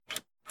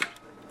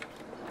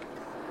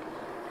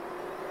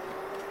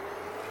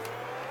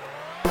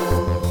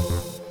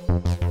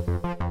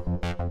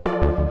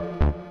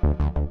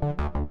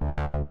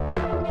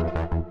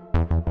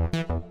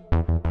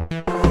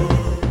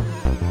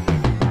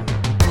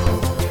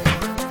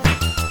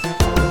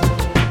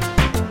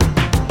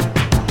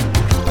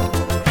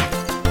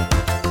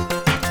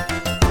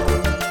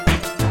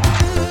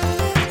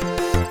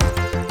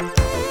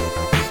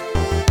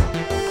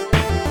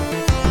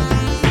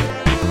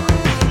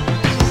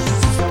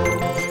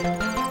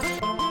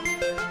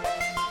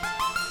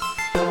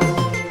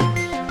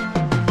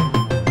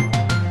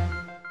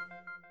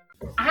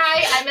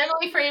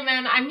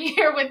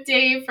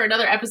Emily for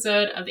another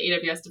episode of the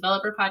AWS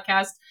Developer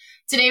Podcast.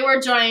 Today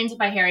we're joined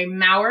by Harry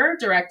Maurer,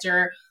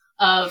 Director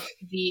of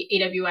the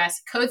AWS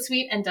Code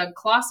Suite, and Doug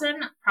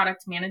Clausen,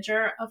 Product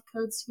Manager of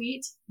Code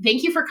Suite.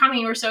 Thank you for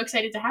coming. We're so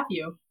excited to have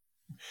you.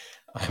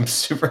 I'm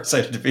super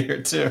excited to be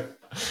here too.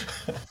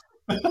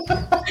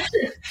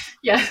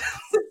 Yeah,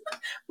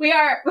 we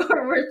are.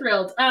 We're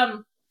thrilled.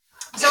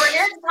 So we're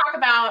here to talk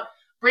about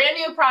brand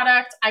new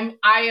product.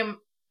 I am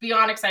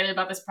beyond excited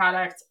about this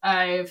product.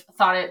 I've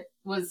thought it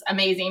was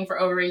amazing for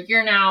over a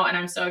year now, and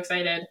I'm so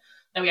excited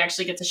that we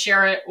actually get to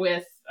share it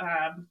with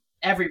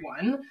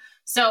everyone.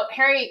 So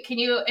Harry, can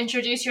you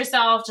introduce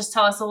yourself? Just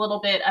tell us a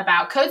little bit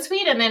about Code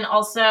Suite and then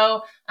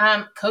also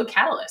Code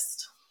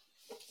Catalyst.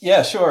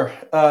 Yeah, sure.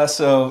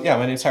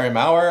 My name's Harry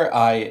Maurer.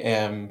 I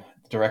am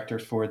director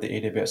for the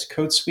AWS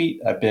Code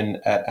Suite. I've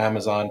been at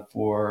Amazon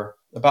for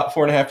about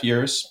 4.5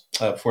 years.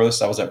 Before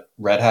this, I was at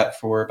Red Hat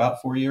for about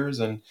 4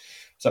 years and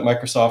was at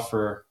Microsoft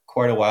for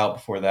quite a while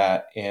before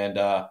that. And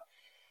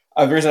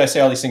the reason I say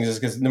all these things is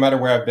because no matter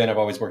where I've been, I've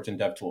always worked in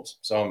DevTools.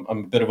 So I'm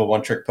a bit of a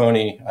one-trick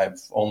pony. I've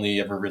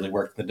only ever really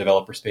worked in the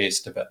developer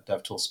space,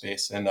 DevTools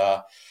space. And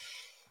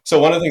so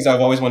one of the things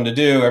I've always wanted to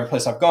do every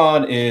place I've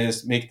gone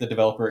is make the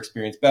developer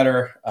experience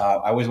better.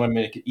 I always want to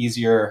make it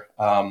easier.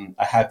 I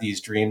had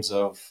these dreams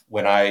of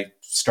when I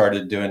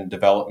started doing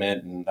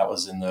development, and that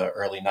was in the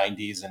early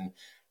 90s. And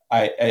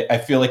I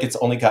feel like it's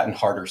only gotten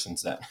harder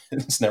since then.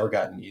 It's never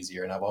gotten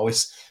easier. And I've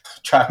always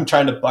I'm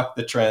trying to buck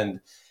the trend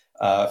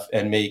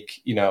and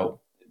make,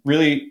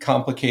 really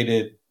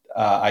complicated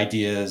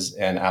ideas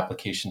and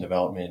application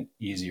development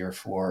easier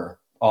for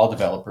all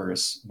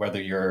developers,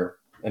 whether you're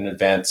an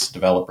advanced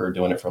developer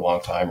doing it for a long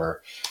time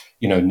or,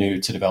 new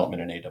to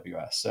development in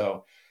AWS.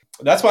 So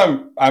that's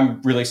why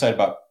I'm really excited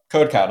about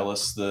Code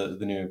Catalyst, the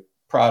new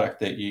product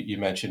that you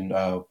mentioned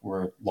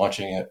we're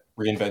launching at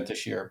reInvent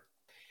this year,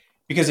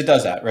 because it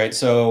does that, right?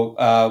 So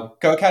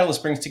Code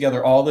Catalyst brings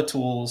together all the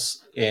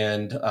tools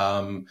and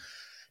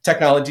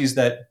technologies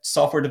that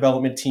software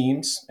development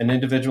teams and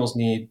individuals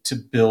need to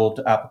build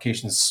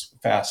applications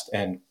fast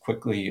and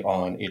quickly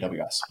on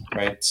AWS,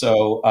 right?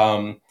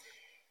 So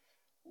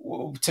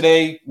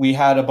today we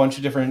had a bunch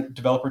of different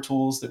developer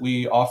tools that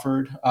we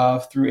offered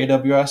through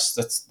AWS.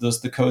 That's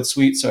the Code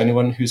Suite. So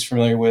anyone who's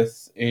familiar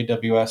with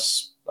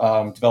AWS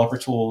developer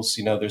tools,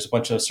 there's a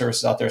bunch of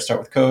services out there. Start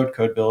with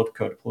code build,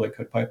 code deploy,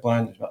 code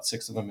pipeline. There's about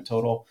 6 of them in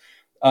total.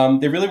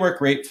 They really work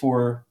great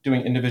for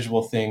doing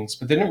individual things,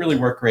 but they didn't really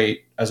work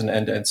great as an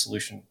end-to-end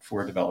solution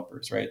for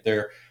developers, right?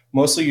 They're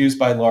mostly used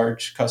by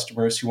large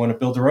customers who want to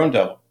build their own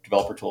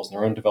developer tools and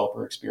their own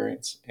developer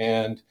experience.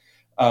 And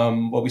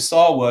what we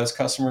saw was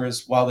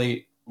customers, while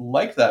they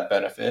liked that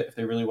benefit, if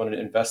they really wanted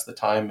to invest the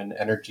time and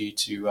energy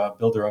to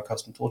build their own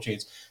custom tool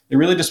chains, they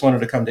really just wanted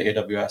to come to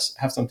AWS,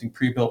 have something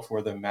pre-built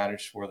for them,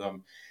 managed for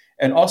them,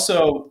 and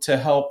also to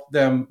help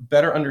them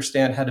better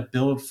understand how to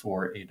build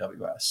for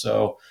AWS.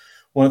 So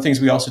one of the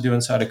things we also do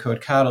inside of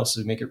Code Catalyst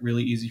is make it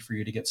really easy for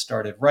you to get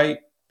started right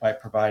by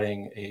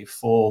providing a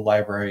full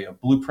library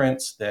of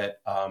blueprints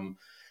that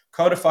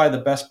codify the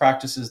best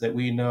practices that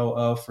we know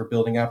of for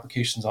building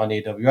applications on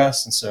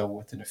AWS. And so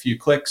within a few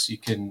clicks, you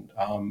can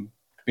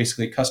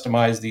basically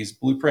customize these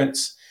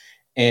blueprints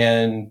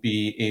and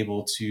be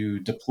able to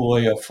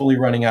deploy a fully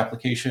running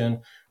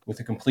application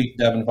with a complete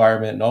dev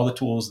environment and all the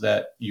tools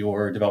that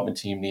your development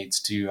team needs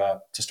to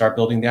start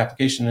building the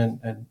application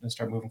and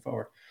start moving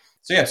forward.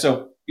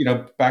 So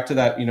back to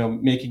that,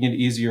 making it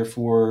easier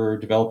for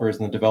developers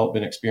in the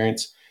development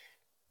experience.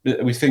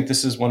 We think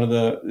this is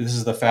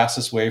the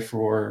fastest way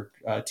for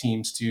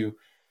teams to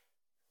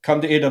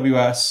come to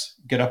AWS,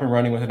 get up and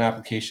running with an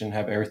application,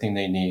 have everything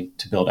they need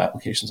to build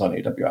applications on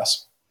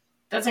AWS.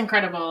 That's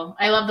incredible.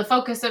 I love the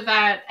focus of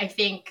that. I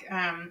think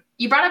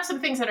you brought up some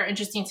things that are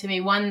interesting to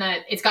me. One,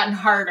 that it's gotten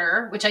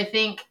harder, which I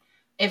think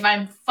if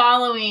I'm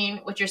following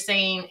what you're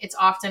saying, it's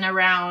often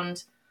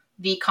around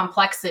the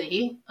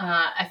complexity.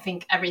 I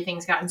think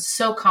everything's gotten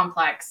so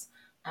complex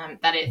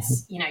that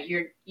it's,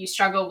 you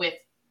struggle with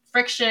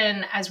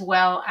friction as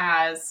well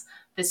as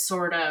this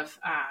sort of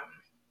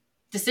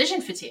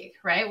decision fatigue,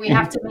 right? We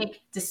have to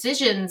make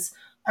decisions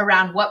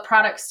around what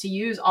products to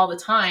use all the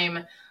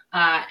time.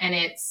 And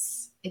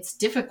it's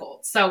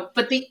difficult. So,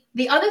 but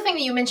the other thing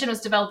that you mentioned was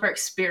developer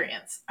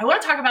experience. I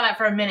want to talk about that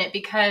for a minute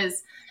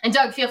because, and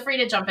Doug, feel free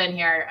to jump in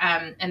here.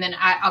 And then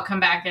I'll come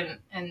back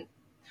and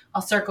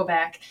I'll circle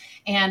back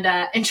and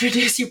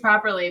introduce you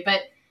properly.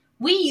 But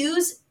we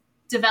use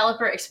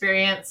developer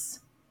experience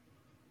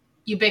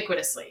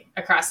ubiquitously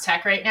across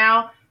tech right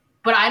now,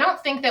 but I don't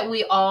think that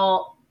we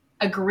all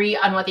agree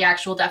on what the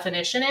actual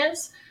definition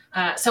is.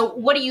 So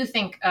what do you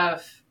think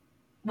of,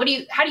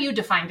 how do you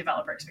define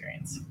developer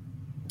experience?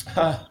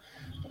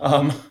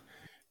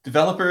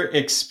 Developer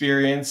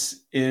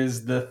experience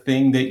is the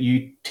thing that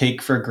you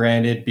take for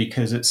granted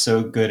because it's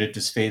so good it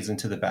just fades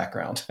into the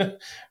background,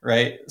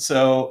 right?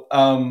 So,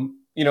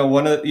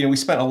 we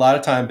spent a lot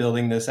of time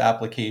building this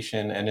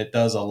application, and it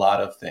does a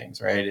lot of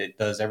things, right? It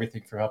does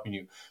everything from helping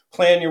you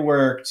plan your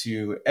work,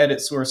 to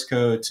edit source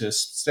code, to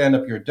stand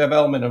up your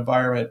development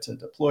environment, to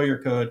deploy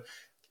your code.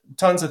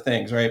 tons of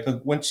things, right?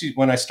 But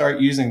when I start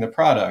using the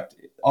product,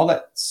 all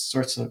that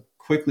sorts of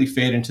quickly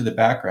fade into the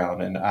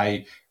background, and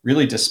I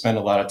really just spend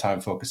a lot of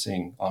time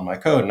focusing on my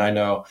code. And I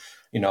know,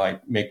 I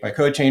make my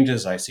code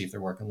changes, I see if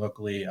they're working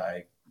locally,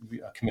 I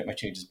commit my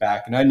changes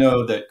back, and I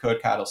know that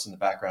Code Catalyst in the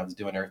background is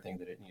doing everything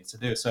that it needs to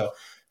do. So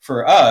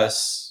for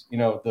us,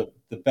 the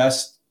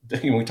best,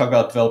 when we talk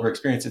about developer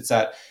experience, it's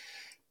that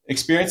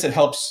experience that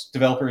helps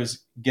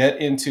developers get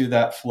into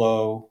that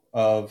flow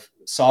of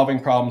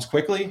solving problems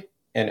quickly,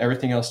 and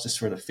everything else just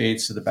sort of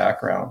fades to the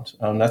background.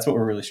 That's what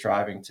we're really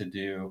striving to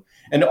do,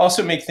 and to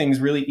also make things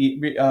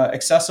really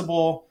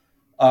accessible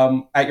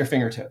at your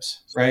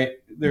fingertips. Right?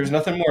 There's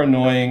nothing more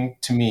annoying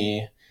to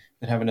me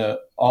than having to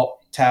alt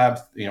tab,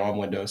 on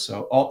Windows,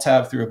 so alt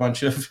tab through a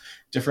bunch of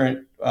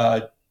different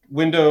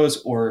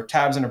windows or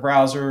tabs in a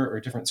browser or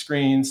different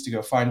screens to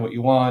go find what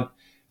you want.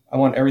 I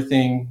want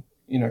everything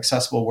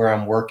accessible where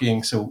I'm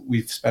working. So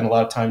we've spent a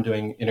lot of time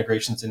doing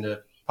integrations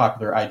into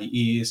popular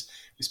IDEs.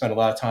 We spent a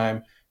lot of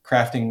time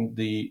crafting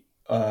the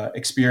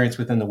experience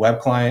within the web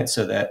client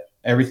so that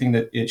everything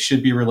that it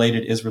should be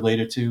related is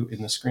related to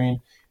in the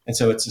screen. And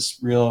so it's this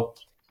real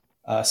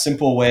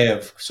simple way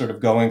of sort of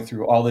going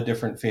through all the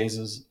different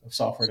phases of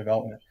software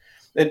development.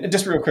 And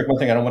just real quick, one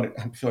thing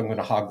I'm feeling I'm going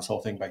to hog this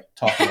whole thing by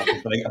talking about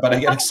this, but I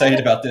get excited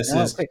about this.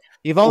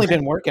 You've only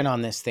been working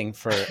on this thing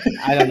for,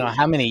 I don't know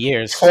how many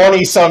years.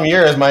 20 some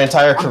years, my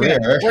entire career.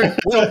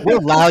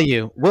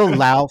 We'll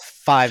allow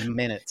 5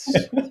 minutes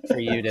for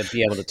you to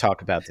be able to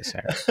talk about this,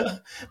 Eric.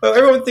 Well,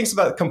 everyone thinks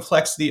about the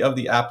complexity of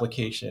the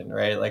application,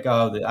 right? Like,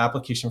 the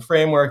application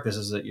framework, this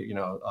is a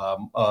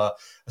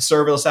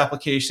serverless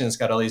application. It's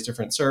got all these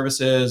different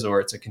services,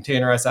 or it's a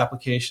containerized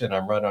application.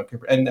 I'm running on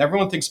Kubernetes. And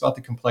everyone thinks about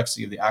the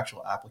complexity of the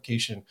actual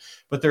application,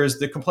 but there's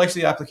the complexity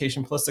of the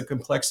application plus the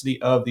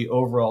complexity of the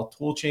overall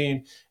tool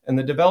chain and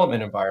the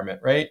development environment,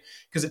 right?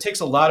 Because it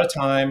takes a lot of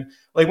time.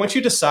 Like, once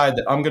you decide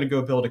that I'm going to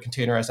go build a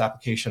containerized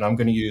application, I'm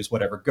going to use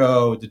whatever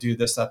Go to do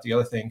this, that, the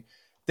other thing,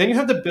 then you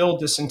have to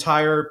build this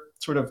entire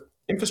sort of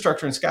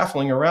infrastructure and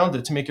scaffolding around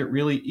it to make it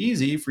really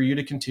easy for you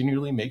to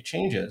continually make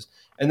changes.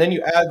 And then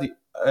you add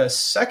a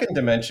second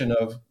dimension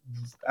of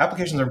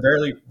applications are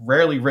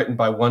rarely written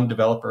by one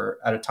developer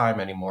at a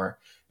time anymore.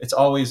 It's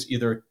always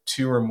either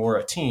two or more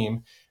a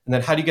team. And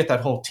then how do you get that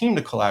whole team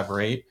to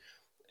collaborate?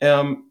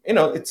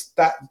 It's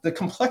that the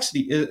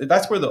complexity is,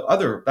 that's where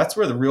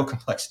the real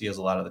complexity is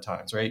a lot of the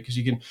times, right? Because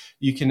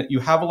you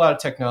have a lot of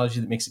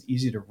technology that makes it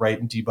easy to write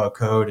and debug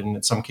code, and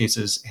in some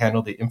cases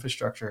handle the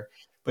infrastructure,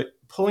 but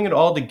pulling it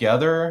all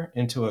together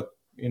into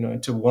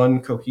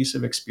one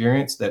cohesive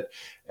experience that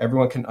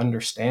everyone can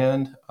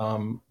understand,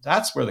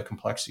 that's where the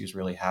complexity is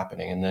really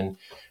happening. And then,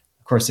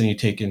 of course, then you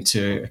take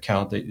into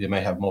account that they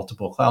might have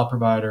multiple cloud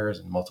providers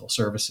and multiple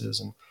services,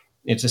 and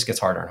it just gets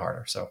harder and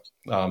harder. So,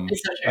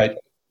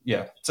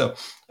 So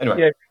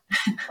anyway,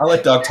 I'll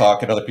let Doug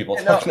talk and other people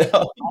talk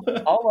now.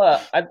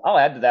 I'll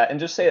add to that and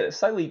just say it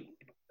slightly.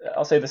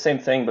 I'll say the same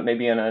thing, but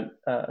maybe in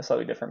a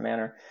slightly different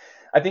manner.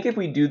 I think if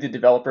we do the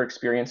developer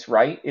experience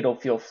right, it'll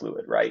feel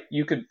fluid, right?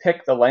 You could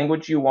pick the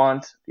language you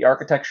want, the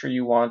architecture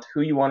you want,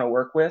 who you want to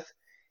work with,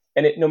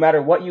 and no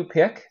matter what you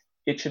pick,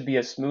 it should be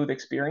a smooth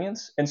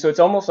experience. And so it's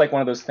almost like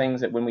one of those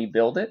things that when we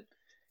build it,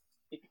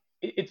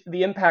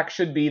 the impact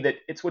should be that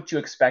it's what you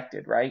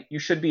expected, right? You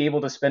should be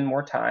able to spend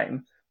more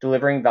time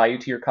delivering value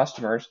to your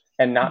customers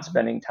and not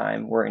spending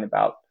time worrying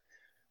about,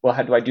 well,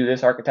 how do I do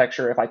this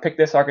architecture? If I pick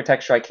this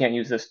architecture, I can't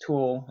use this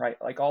tool, right?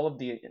 Like all of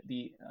the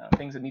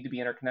things that need to be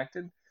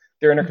interconnected,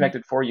 they're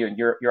interconnected for you, and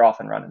you're off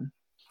and running.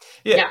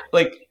 Yeah.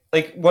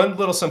 Like one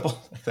little simple,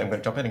 I'm going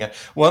to jump in again.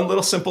 One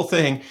little simple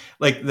thing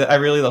that I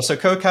really love. So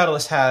Code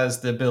Catalyst has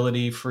the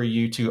ability for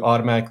you to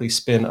automatically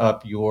spin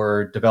up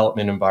your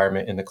development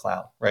environment in the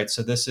cloud, right?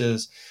 So this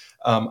is,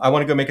 I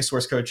want to go make a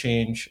source code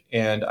change,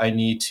 and I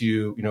need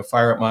to,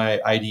 fire up my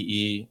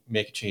IDE,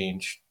 make a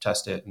change,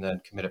 test it, and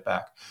then commit it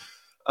back.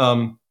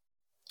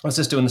 I was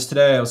just doing this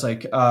today. I was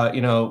like,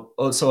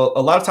 so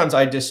a lot of times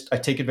I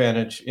take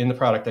advantage in the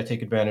product. I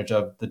take advantage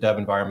of the dev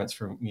environments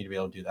for me to be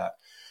able to do that.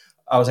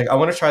 I was like, I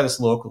want to try this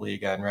locally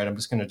again, right? I'm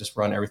just going to just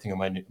run everything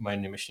on my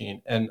new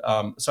machine. And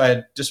so I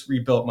had just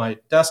rebuilt my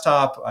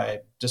desktop. I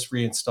just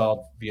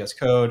reinstalled VS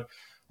Code.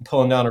 I'm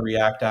pulling down a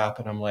React app,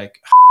 and I'm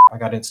like, I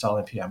got to install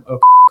NPM. Oh,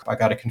 I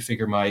got to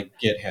configure my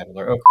Git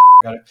handler. Oh,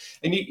 got it.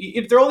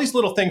 And there are all these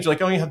little things. You're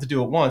like, oh, you have to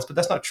do it once, but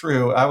that's not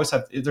true.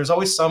 There's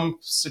always some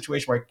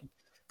situation where I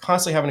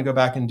constantly having to go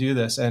back and do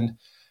this, and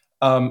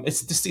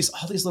it's just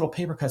all these little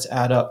paper cuts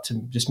add up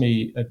to just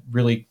maybe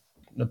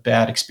a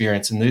bad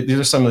experience. And these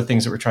are some of the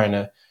things that we're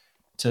trying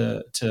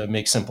to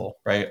make simple,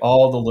 right?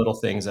 All the little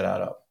things that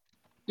add up.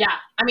 Yeah.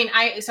 I mean,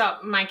 so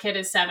my kid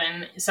is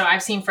 7, so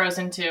I've seen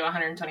Frozen 2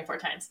 124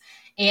 times.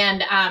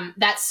 And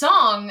that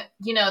song,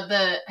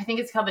 I think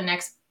it's called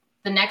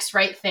the next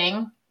right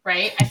thing,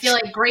 right? I feel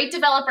like great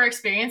developer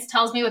experience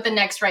tells me what the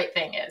next right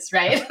thing is,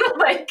 right?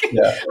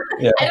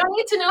 Yeah. I don't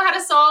need to know how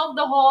to solve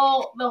the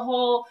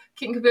whole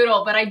kit and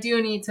caboodle, but I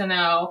do need to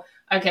know,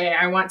 okay,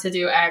 I want to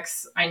do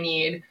X, I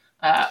need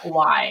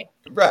Y.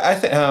 Right. I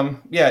think,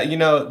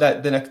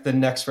 that the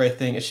next right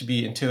thing, it should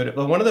be intuitive.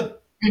 But one of the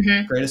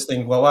greatest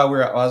thing, well, while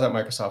I was at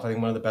Microsoft, I think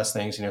one of the best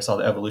things, saw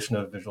the evolution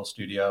of Visual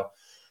Studio.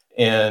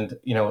 And,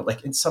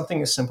 like it's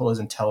something as simple as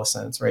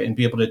IntelliSense, right? And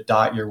be able to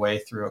dot your way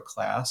through a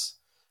class.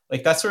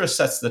 Like that sort of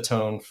sets the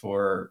tone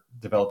for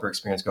developer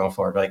experience going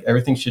forward. Like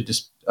everything should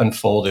just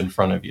unfold in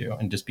front of you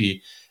and just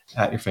be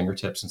at your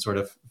fingertips and sort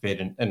of fade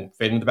in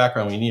the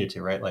background when you need it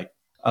to, right? Like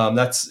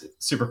that's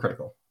super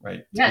critical,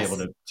 right? Yes. To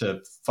be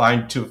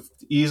able to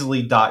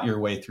easily dot your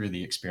way through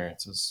the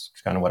experience is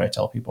kind of what I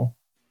tell people.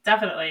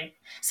 Definitely.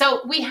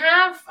 So we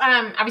have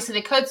obviously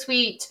the Code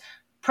Suite,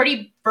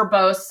 pretty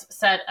verbose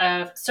set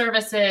of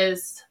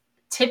services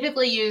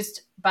typically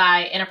used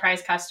by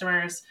enterprise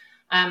customers.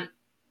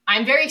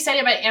 I'm very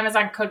excited about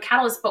Amazon Code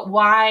Catalyst, but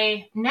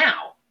why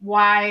now?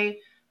 Why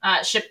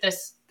ship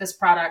this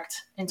product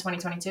in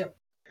 2022?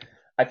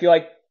 I feel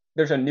like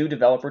there's a new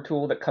developer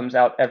tool that comes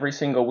out every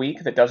single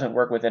week that doesn't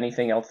work with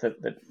anything else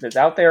that's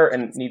out there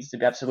and needs to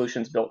have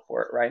solutions built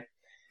for it, right?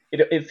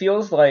 It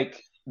feels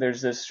like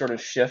there's this sort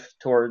of shift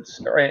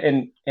towards,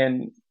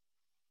 and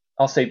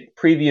I'll say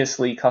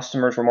previously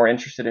customers were more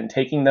interested in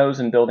taking those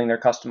and building their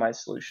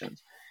customized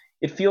solutions.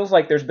 It feels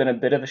like there's been a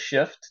bit of a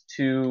shift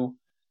to,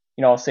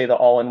 I'll say the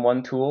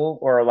all-in-one tool,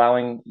 or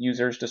allowing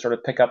users to sort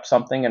of pick up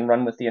something and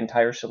run with the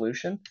entire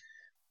solution.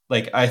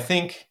 Like I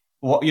think,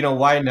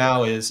 why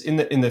now is in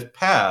the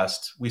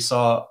past, we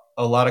saw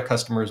a lot of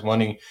customers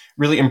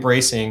really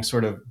embracing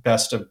sort of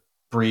best of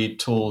breed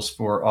tools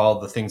for all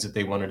the things that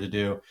they wanted to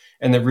do.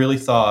 And they really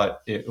thought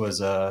it was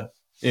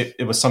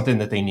something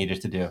that they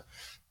needed to do.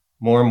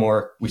 More and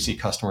more, we see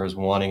customers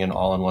wanting an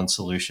all-in-one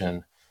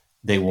solution.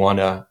 They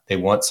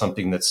want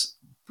something that's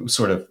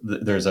sort of,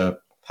 there's a,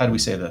 how do we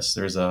say this?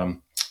 There's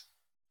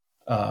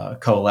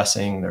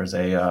coalescing. There's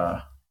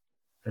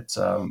there's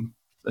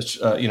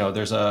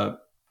a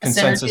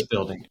consensus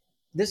building.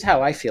 This is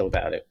how I feel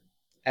about it.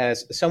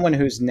 As someone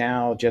who's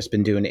now just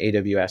been doing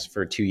AWS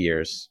for 2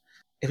 years,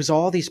 it was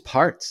all these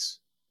parts.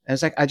 I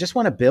was like, I just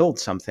want to build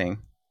something.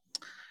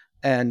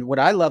 And what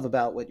I love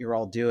about what you're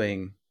all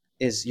doing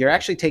is you're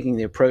actually taking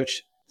the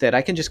approach that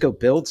I can just go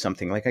build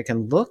something. Like I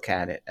can look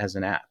at it as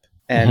an app.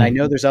 And I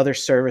know there's other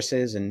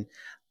services and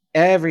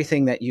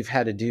everything that you've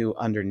had to do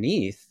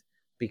underneath,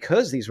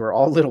 because these were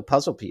all little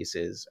puzzle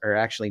pieces, are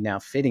actually now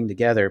fitting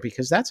together,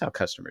 because that's how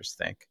customers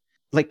think.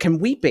 Like, can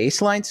we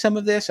baseline some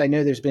of this? I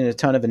know there's been a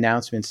ton of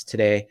announcements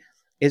today,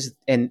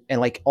 and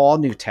like all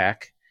new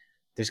tech,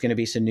 there's going to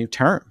be some new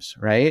terms,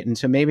 right? And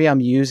so maybe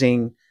I'm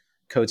using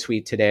Code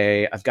Suite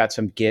today. I've got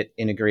some Git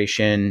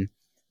integration,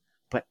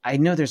 but I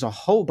know there's a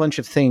whole bunch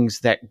of things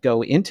that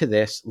go into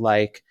this,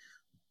 like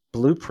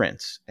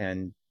blueprints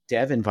and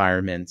dev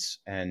environments.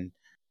 And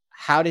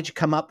how did you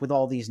come up with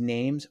all these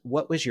names?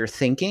 What was your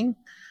thinking?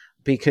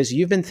 Because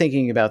you've been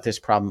thinking about this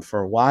problem for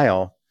a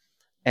while,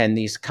 and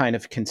these kind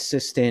of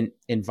consistent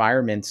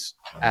environments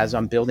as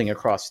I'm building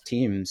across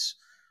teams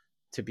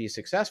to be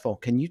successful.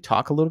 Can you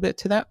talk a little bit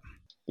to that?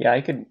 Yeah,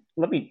 I could.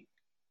 Let me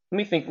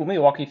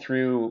walk you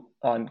through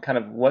on kind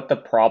of what the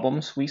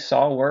problems we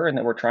saw were and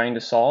that we're trying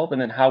to solve,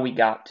 and then how we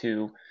got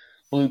to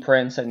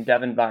blueprints and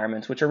dev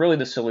environments, which are really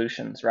the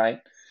solutions, right?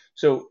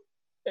 So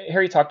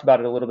Harry talked about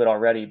it a little bit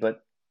already,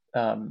 but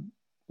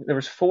there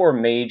was four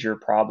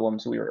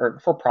problems we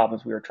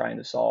were trying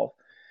to solve.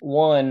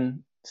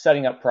 One,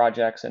 setting up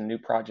projects and new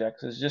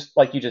projects is just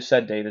like you just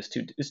said, Dave,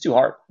 it's too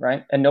hard,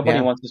 right? And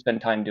nobody wants to spend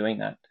time doing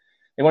that.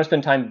 They want to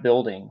spend time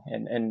building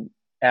and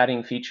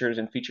adding features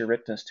and feature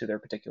richness to their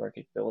particular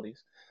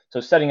capabilities. So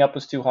setting up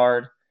was too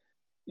hard.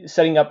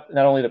 Setting up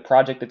not only the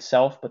project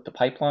itself, but the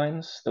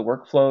pipelines, the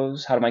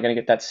workflows. How am I going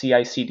to get that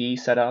CI/CD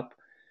set up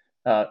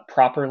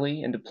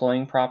properly and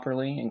deploying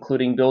properly,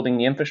 including building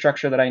the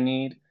infrastructure that I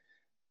need?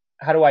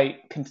 How do I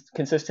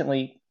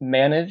consistently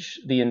manage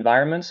the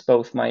environments,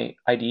 both my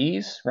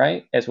IDEs,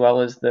 right, as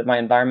well as my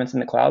environments in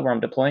the cloud where I'm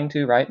deploying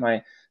to, right,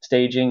 my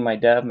staging, my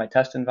dev, my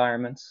test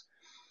environments.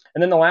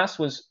 And then the last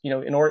was,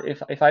 in order,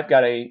 if I've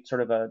got a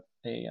sort of a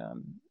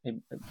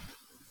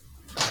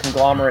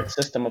conglomerate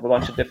system of a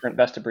bunch of different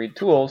best-of-breed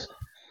tools,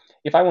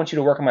 if I want you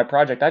to work on my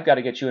project, I've got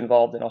to get you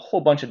involved in a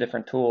whole bunch of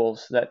different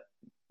tools that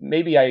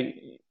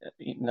maybe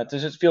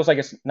this just feels like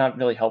it's not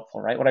really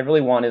helpful, right? What I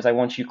really want is I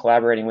want you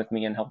collaborating with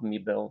me and helping me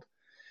build.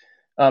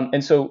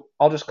 And so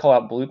I'll just call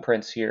out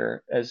blueprints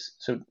here as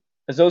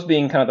those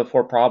being kind of the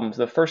four problems.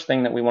 The first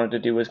thing that we wanted to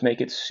do was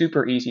make it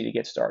super easy to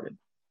get started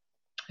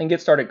and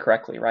get started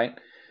correctly, right?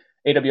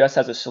 AWS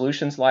has a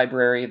solutions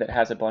library that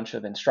has a bunch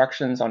of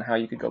instructions on how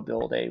you could go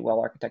build a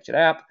well-architected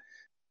app,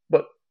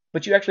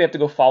 but you actually have to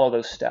go follow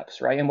those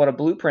steps, right? And what a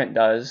blueprint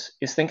does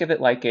is think of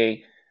it like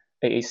a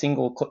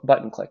single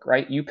button click,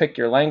 right? You pick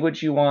your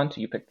language you want,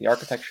 you pick the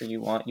architecture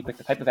you want, you pick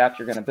the type of app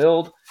you're going to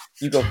build,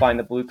 you go find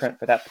the blueprint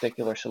for that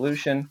particular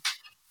solution,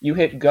 you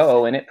hit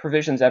go, and it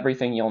provisions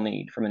everything you'll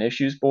need, from an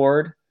issues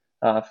board,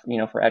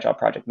 for agile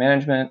project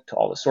management, to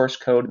all the source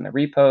code and the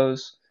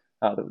repos,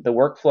 the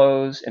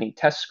workflows, any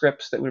test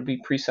scripts that would be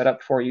pre-set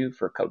up for you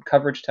for code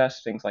coverage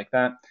tests, things like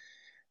that.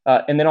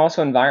 And then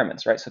also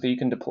environments, right? So that you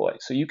can deploy.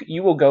 So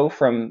you will go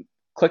from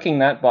clicking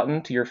that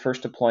button to your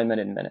first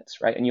deployment in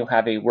minutes, right? And you'll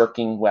have a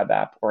working web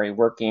app or a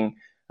working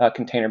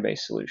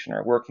container-based solution or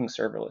a working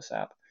serverless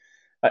app.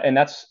 And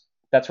that's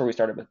where we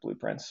started with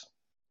Blueprints.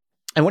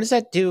 And what does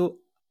that do?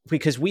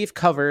 Because we've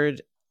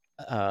covered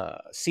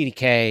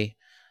CDK,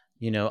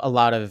 a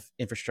lot of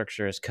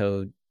infrastructure as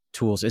code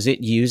tools. Is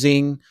it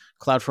using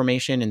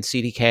CloudFormation and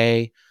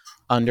CDK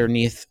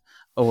underneath,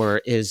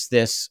 or is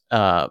this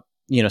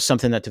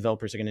something that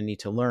developers are going to need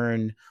to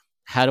learn?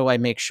 How do I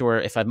make sure,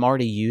 if I'm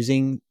already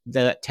using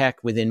that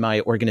tech within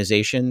my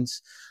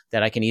organizations,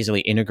 that I can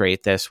easily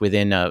integrate this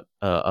within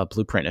a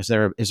blueprint? Is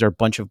there a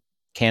bunch of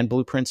canned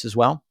blueprints as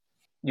well?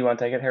 You want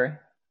to take it, Harry?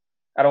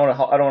 I don't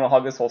want to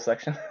hog this whole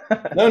section.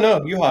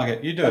 No, you hog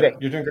it. You do it.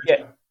 You're doing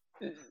great.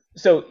 Yeah.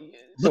 So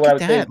look at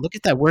that. Look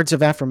at that words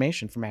of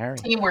affirmation from Harry.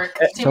 Teamwork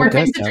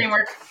makes the dream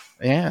work.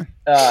 Yeah.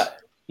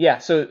 Yeah.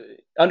 So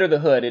under the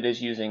hood, it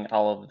is using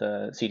all of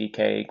the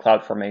CDK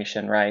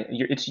CloudFormation, right?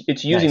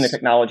 It's using the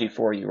technology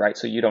for you, right?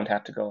 So you don't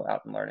have to go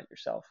out and learn it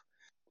yourself.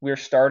 We're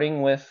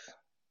starting with,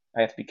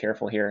 I have to be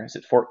careful here. Is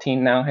it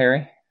 14 now,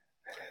 Harry?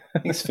 I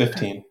think it's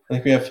 15. I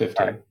think we have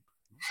 15. Right.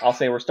 I'll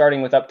say we're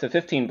starting with up to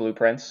 15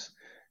 blueprints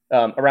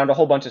around a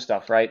whole bunch of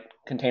stuff, right?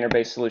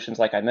 Container-based solutions,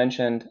 like I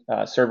mentioned,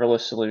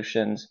 serverless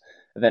solutions,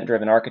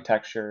 event-driven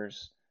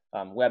architectures,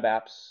 web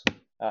apps.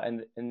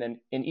 And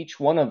then in each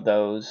one of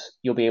those,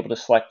 you'll be able to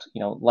select,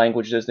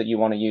 languages that you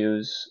want to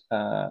use.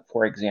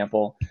 For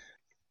example,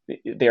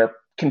 they are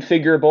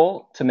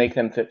configurable to make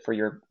them fit for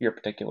your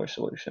particular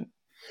solution.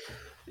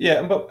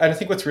 Yeah, and I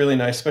think what's really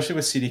nice, especially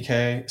with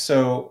CDK,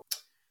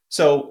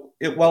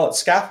 while it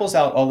scaffolds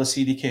out all the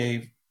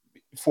CDK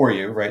for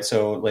you, right?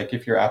 So like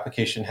if your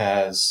application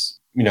has,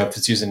 if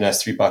it's using an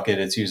S3 bucket,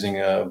 it's using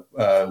a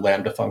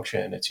Lambda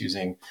function, it's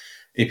using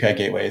API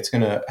gateway, it's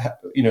going to,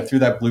 through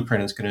that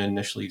blueprint, it's going to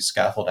initially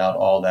scaffold out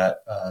all that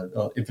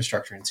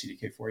infrastructure in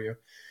CDK for you.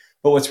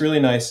 But what's really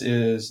nice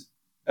is,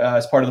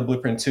 as part of the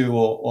blueprint too,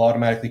 we'll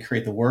automatically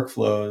create the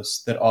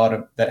workflows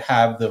that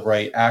have the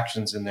right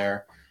actions in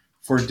there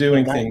for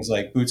doing things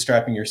like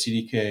bootstrapping your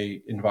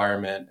CDK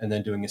environment and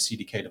then doing a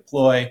CDK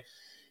deploy.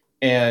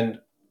 And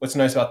what's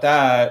nice about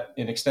that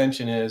in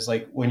extension is,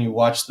 like, when you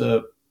watch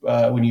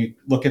when you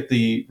look at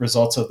the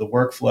results of the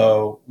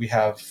workflow, we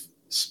have,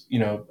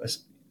 a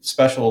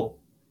special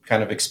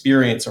kind of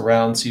experience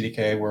around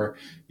CDK where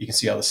you can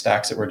see all the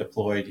stacks that were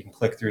deployed. You can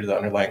click through to the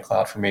underlying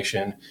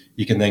CloudFormation.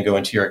 You can then go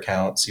into your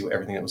account, see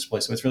everything that was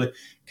deployed. So it's really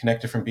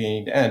connected from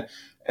beginning to end.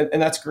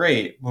 And that's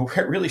great. But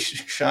where it really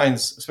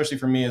shines, especially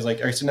for me, is like,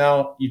 all right, so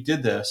now you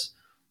did this.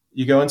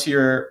 You go into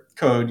your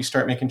code, you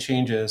start making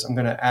changes. I'm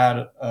going to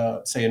add,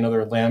 say,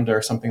 another Lambda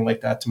or something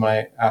like that to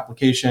my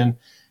application.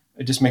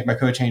 I just make my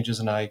code changes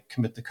and I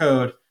commit the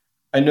code.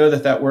 I know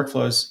that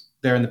workflow is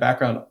there in the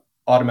background,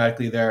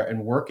 automatically there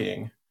and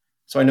working.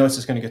 So I know it's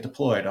just going to get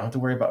deployed. I don't have to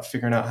worry about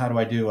figuring out how do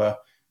I do a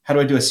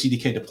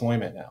CDK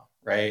deployment now,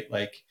 right?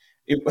 Like,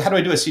 how do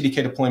I do a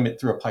CDK deployment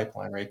through a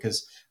pipeline, right?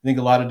 Because I think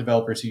a lot of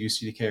developers who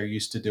use CDK are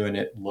used to doing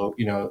it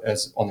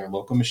as on their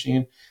local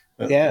machine.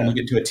 But when you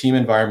get to a team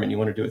environment, you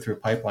want to do it through a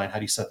pipeline. How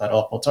do you set that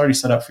up? Well, it's already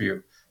set up for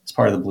you as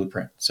part of the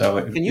blueprint.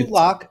 So can you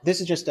lock?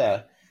 This is just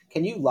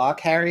can you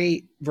lock,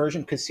 Harry,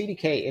 version? Because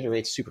CDK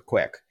iterates super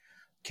quick.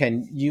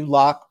 Can you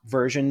lock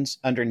versions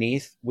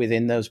underneath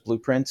within those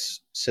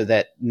blueprints so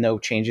that no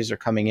changes are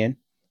coming in?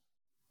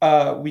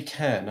 We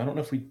can. I don't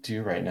know if we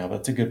do right now, but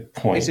it's a good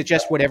point. Is it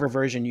just whatever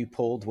version you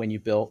pulled when you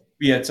built?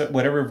 Yeah, it's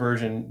whatever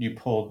version you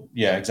pulled.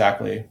 Yeah,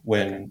 exactly.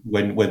 When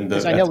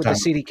because I know with the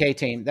CDK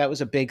team, that was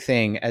a big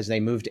thing as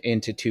they moved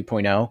into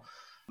 2.0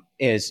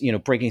 is,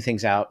 breaking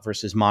things out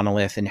versus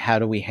monolith, and how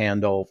do we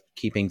handle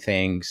keeping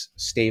things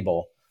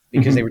stable,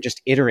 because they were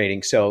just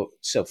iterating so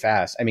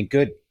fast. I mean,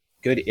 good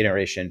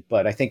iteration,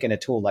 but I think in a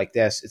tool like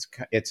this,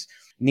 it's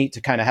neat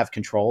to kind of have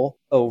control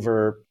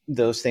over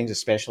those things,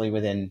 especially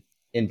within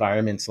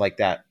environments like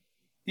that.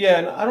 Yeah,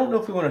 and I don't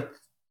know if we want to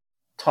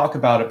talk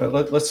about it,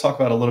 but let's talk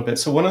about it a little bit.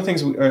 So one of the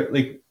things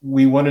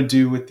we want to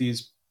do with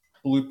these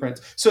blueprints.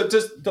 So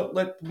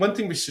one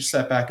thing we should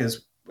step back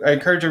is, I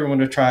encourage everyone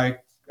to try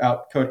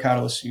out Code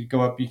Catalyst. You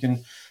go up, you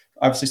can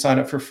obviously sign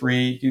up for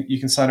free. You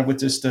can sign up with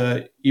just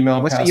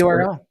email. What's the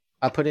URL?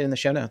 I'll put it in the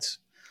show notes.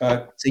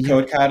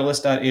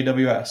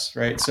 Codecatalyst.aws,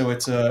 right? So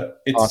it's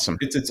awesome.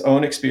 It's its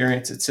own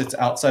experience. It sits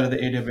outside of the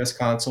AWS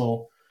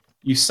console.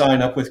 You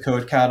sign up with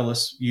Code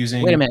Catalyst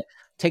using. Wait a minute.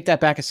 Take that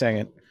back a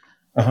second.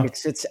 It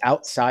sits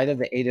outside of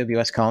the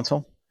AWS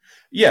console?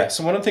 Yeah.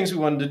 So one of the things we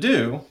wanted to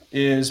do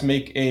is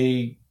make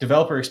a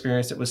developer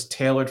experience that was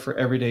tailored for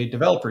everyday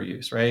developer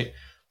use, right?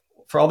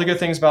 For all the good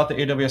things about the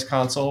AWS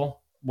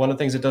console, one of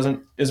the things that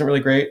isn't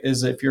really great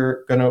is if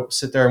you're going to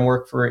sit there and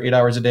work for 8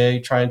 hours a day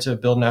trying to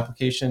build an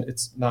application,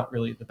 it's not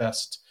really the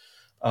best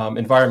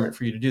environment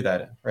for you to do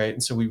that in, right?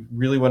 And so we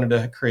really wanted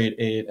to create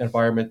an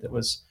environment that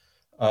was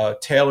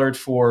tailored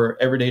for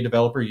everyday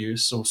developer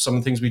use. So some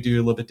of the things we do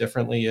a little bit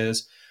differently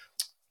is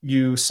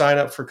you sign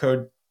up for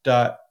Code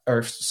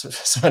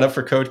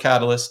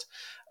Catalyst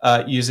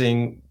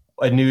using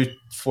a new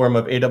form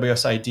of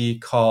AWS ID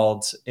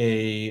called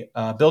a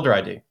builder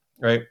ID,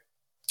 right?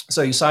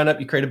 So you sign up,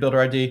 you create a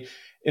builder ID,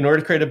 In order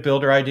to create a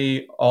builder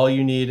ID, all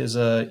you need is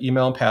a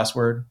email and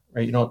password,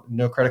 right?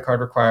 No credit card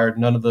required,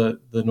 none of the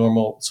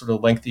normal sort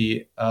of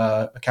lengthy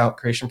account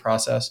creation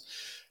process.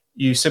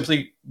 You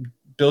simply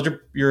create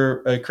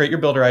your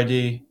builder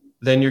ID.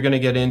 Then you're going to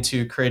get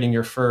into creating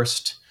your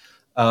first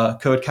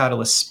Code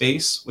Catalyst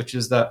space, which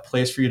is that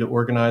place for you to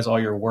organize all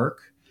your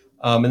work.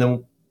 And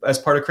then as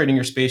part of creating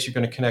your space, you're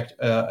going to connect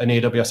an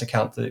AWS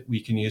account that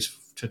we can use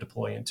to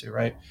deploy into,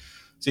 right?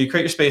 So you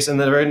create your space, and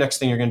then the very next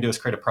thing you're going to do is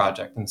create a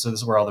project. And so this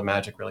is where all the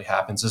magic really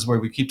happens. This is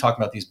where we keep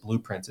talking about these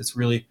blueprints. It's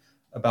really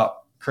about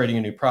creating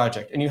a new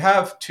project. And you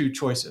have two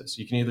choices.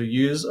 You can either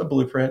use a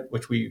blueprint,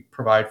 which we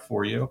provide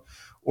for you,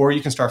 or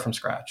you can start from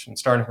scratch. And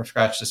starting from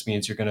scratch just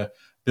means you're going to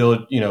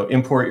build,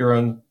 import your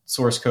own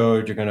source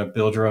code. You're going to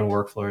build your own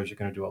workflows. You're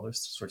going to do all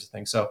those sorts of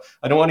things. So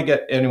I don't want to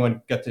get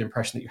anyone get the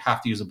impression that you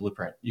have to use a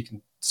blueprint. You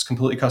can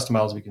completely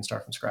customize. We can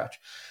start from scratch.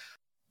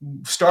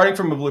 Starting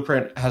from a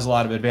blueprint has a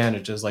lot of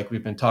advantages, like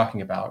we've been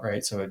talking about,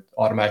 right? So it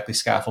automatically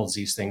scaffolds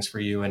these things for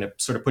you, and it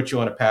sort of puts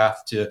you on a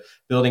path to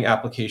building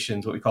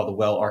applications, what we call the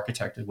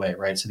well-architected way,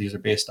 right? So these are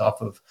based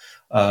off of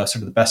sort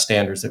of the best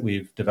standards that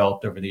we've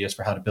developed over the years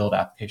for how to build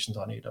applications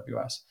on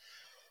AWS.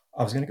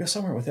 I was going to go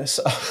somewhere with this.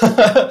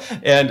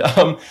 And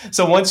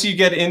so once you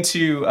get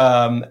into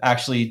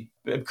actually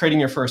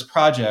creating your first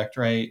project,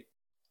 right?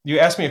 You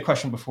asked me a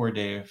question before,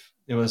 Dave.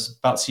 It was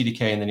about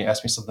CDK, and then you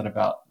asked me something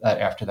about that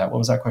after that. What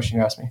was that question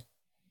you asked me?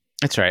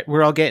 That's right.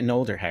 We're all getting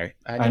older, Harry.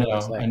 I know.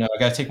 I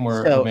got to take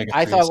more so omega-3s.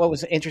 I thought what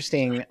was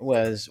interesting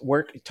was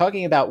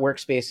talking about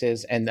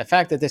workspaces, and the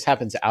fact that this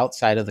happens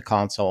outside of the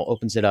console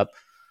opens it up.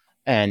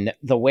 And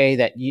the way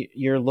that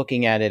you're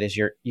looking at it is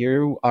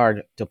you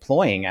are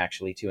deploying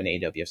actually to an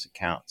AWS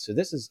account. So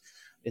this is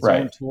its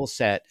own tool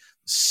set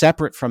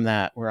separate from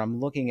that, where I'm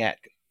looking at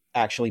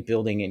actually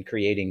building and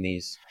creating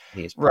these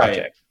projects.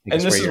 Right. And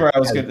this is where I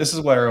was good. This is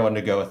where I wanted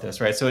to go with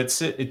this, right? So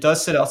it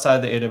does sit outside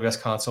the AWS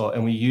console,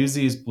 and we use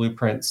these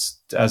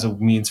blueprints as a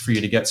means for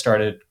you to get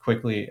started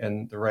quickly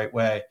and the right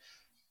way.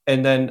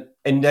 And then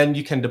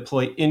you can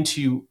deploy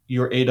into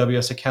your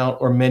AWS account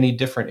or many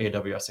different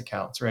AWS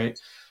accounts, right?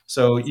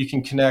 So you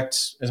can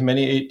connect as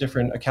many 8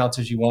 different accounts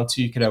as you want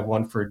to. You could have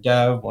one for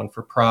dev, one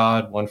for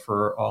prod, one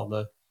for all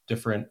the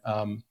different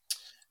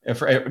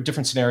for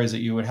different scenarios that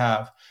you would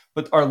have.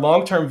 But our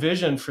long-term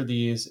vision for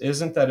these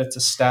isn't that it's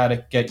a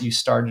static, get you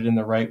started in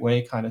the right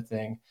way kind of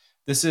thing.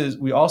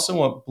 We also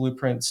want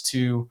blueprints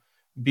to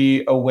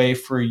be a way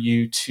for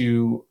you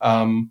to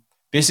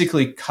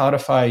basically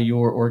codify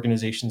your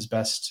organization's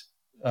best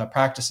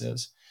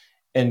practices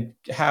and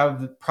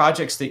have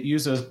projects that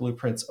use those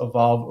blueprints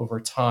evolve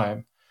over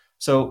time.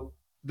 So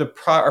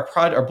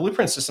our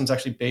blueprint system is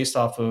actually based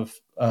off of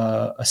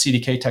a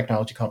CDK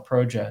technology called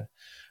ProGen,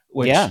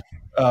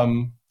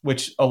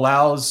 which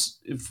allows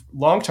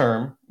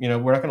long-term, we're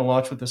not going to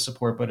launch with this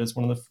support, but it's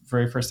one of the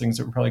very first things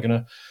that we're probably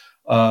going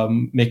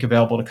to make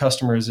available to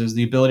customers is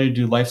the ability to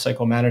do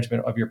lifecycle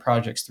management of your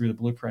projects through the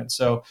blueprint.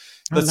 So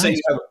let's say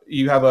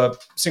you have a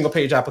single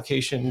page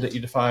application that you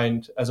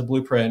defined as a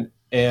blueprint,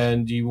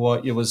 and you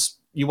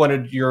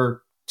wanted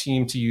your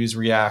team to use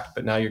React,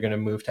 but now you're going to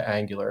move to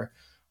Angular.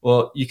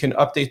 Well, you can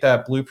update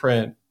that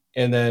blueprint,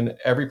 and then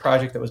every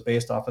project that was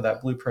based off of that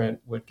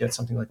blueprint would get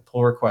something like a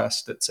pull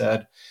request that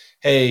said,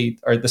 hey,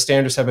 the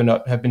standards have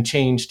been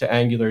changed to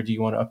Angular. Do you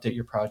want to update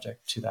your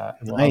project to that?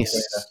 And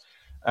nice.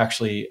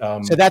 Actually,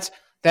 so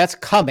that's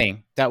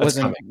coming. That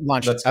wasn't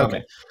launched. That's coming.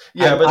 Okay.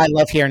 Yeah, but I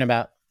love hearing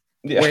about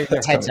where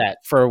your head's at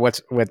for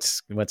what's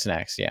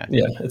next. Yeah,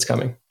 it's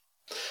coming.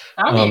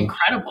 That would be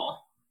incredible.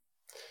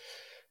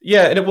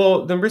 Yeah, and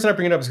the reason I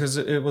bring it up is because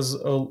it was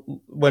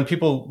when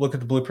people look at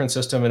the blueprint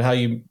system and how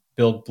you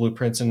build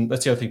blueprints, and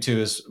that's the other thing too,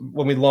 is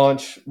when we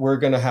launch, we're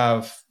going to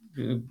have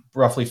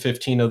roughly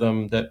 15 of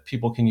them that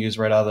people can use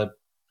right out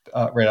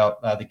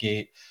of the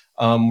gate.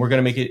 We're going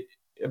to make it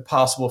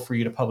possible for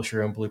you to publish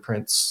your own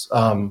blueprints.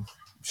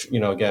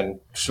 Again,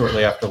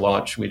 shortly after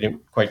launch, we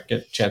didn't quite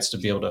get a chance to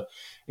be able to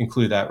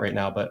include that right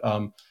now. But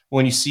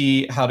when you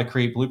see how to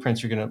create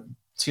blueprints, you're going to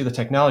see the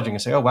technology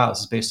and say, oh, wow, this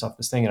is based off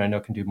this thing, and I know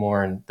it can do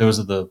more. And those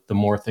are the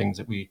more things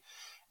that we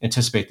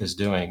anticipate this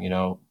doing,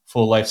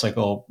 full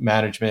lifecycle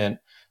management,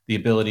 the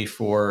ability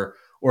for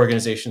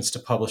organizations to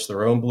publish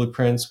their own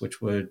blueprints,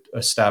 which would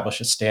establish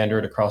a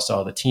standard across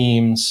all the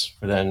teams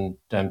for them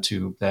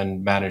to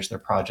then manage their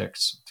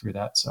projects through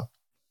that. So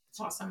it's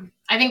awesome.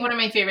 I think one of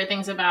my favorite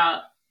things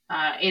about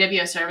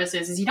AWS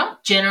services is you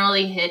don't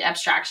generally hit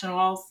abstraction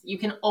walls. You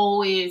can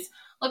always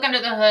look under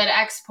the hood,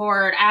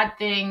 export, add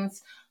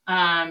things,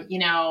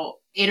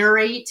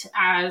 iterate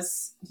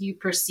as you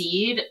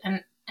proceed.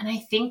 And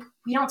I think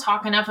we don't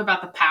talk enough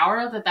about the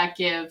power that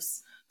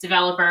gives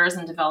developers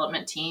and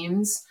development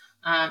teams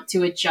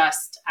to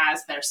adjust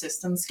as their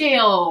system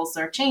scales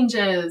or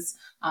changes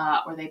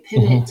or they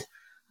pivot.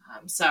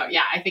 Mm-hmm.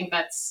 I think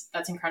that's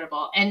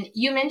incredible. And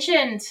you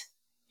mentioned,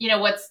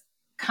 what's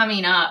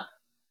coming up.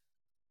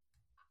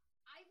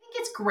 I think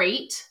it's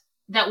great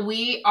that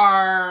we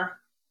are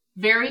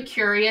very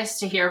curious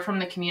to hear from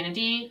the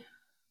community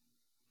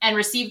and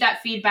receive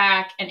that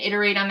feedback and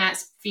iterate on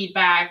that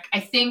feedback. I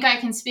think I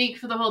can speak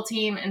for the whole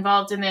team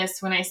involved in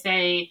this when I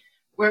say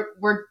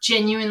we're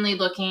genuinely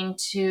looking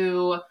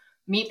to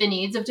meet the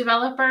needs of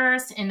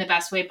developers in the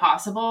best way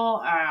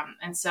possible.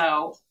 And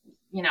so,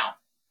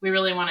 we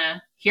really want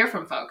to hear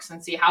from folks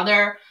and see how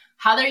they're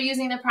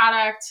using the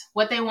product,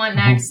 what they want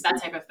next,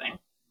 that type of thing.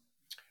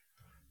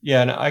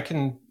 Yeah, and I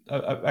can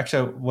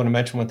actually I want to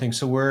mention one thing.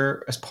 So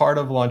we're, as part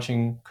of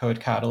launching Code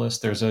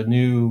Catalyst, there's a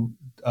new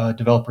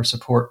developer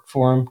support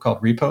forum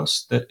called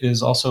Repost that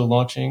is also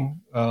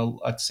launching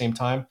at the same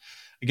time.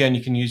 Again,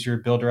 you can use your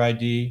Builder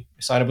ID,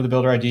 sign up with a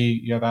Builder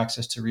ID, you have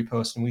access to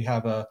Repost, and we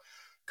have a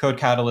Code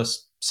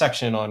Catalyst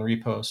section on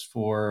Repost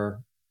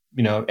for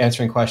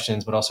answering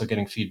questions, but also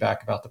getting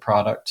feedback about the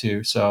product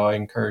too. So I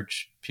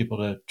encourage people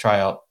to try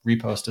out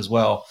Repost as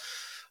well,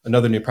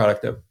 another new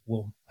product that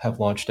we'll have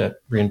launched at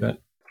reInvent.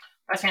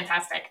 That's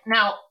fantastic.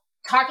 Now,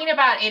 talking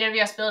about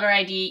AWS Builder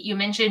ID, you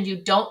mentioned you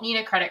don't need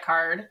a credit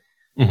card.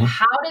 Mm-hmm.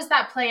 How does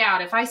that play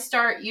out? If I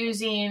start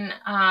using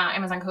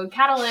Amazon Code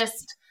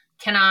Catalyst,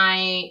 can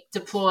I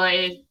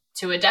deploy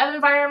to a dev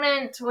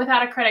environment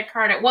without a credit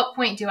card? At what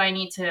point do I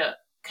need to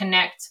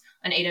connect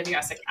an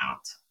AWS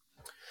account?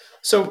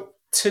 So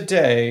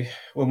today,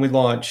 when we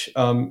launch,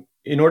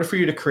 in order for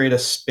you to create a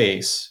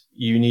space,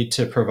 you need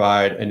to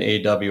provide an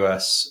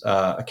AWS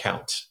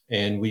account.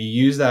 And we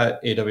use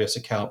that AWS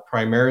account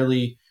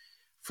primarily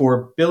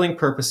for billing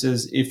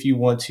purposes if you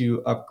want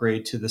to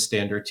upgrade to the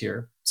standard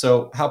tier.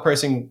 So how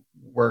pricing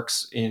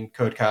works in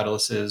Code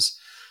Catalyst is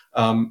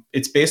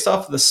it's based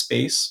off of the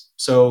space.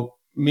 So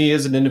me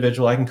as an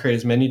individual, I can create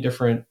as many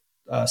different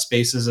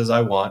spaces as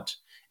I want.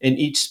 And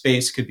each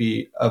space could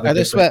be of a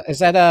different... Is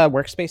that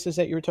workspaces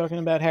that you were talking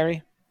about,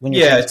 Harry?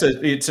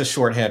 It's a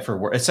shorthand for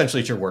work.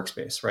 Essentially, it's your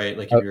workspace, right?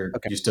 Like if you're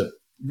used to,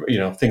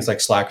 things like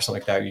Slack or something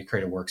like that, you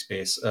create a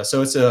workspace.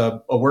 So it's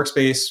a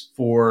workspace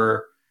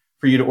for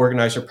you to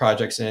organize your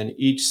projects in.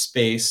 Each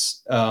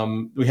space,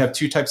 we have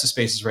two types of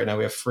spaces right now.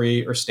 We have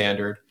free or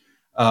standard.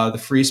 The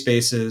free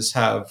spaces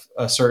have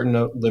a certain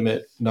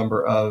limit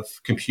number of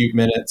compute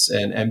minutes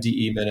and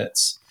MDE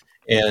minutes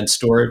and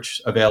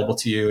storage available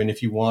to you. And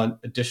if you want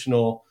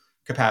additional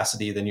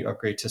capacity, then you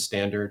upgrade to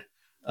standard.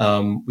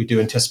 We do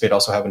anticipate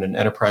also having an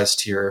enterprise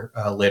tier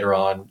later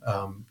on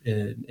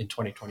in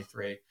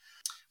 2023.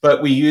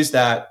 But we use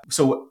that.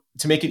 So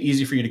to make it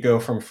easy for you to go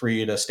from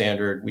free to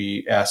standard,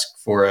 we ask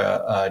for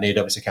an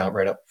AWS account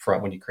right up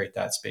front when you create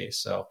that space.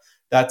 So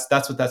that's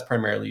what that's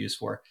primarily used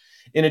for.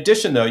 In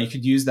addition, though, you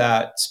could use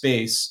that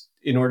space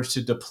in order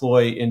to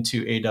deploy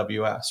into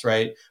AWS,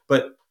 right?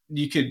 But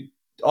you could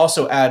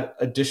also add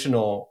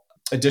additional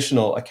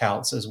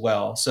accounts as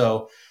well.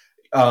 So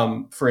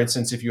for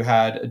instance, if you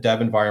had a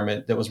dev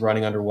environment that was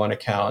running under one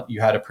account,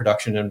 you had a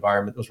production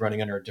environment that was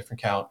running under a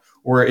different account,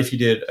 or if you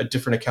did a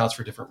different accounts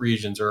for different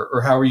regions,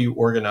 or however you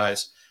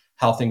organize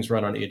how things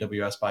run on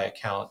AWS by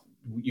account,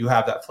 you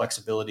have that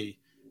flexibility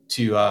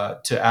to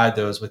add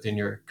those within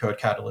your Code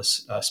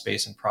Catalyst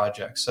space and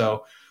project.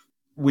 So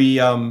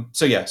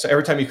so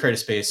every time you create a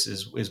space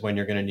is when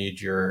you're going to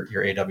need your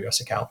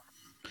AWS account.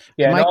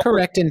 Yeah, am I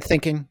correct in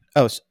thinking?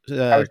 I was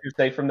going to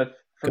say from the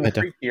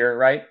free tier,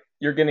 right?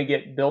 You're going to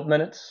get build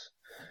minutes.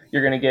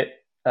 You're going to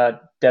get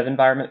dev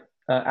environment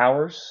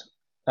hours,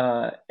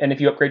 and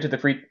if you upgrade to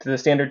the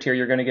standard tier,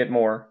 you're going to get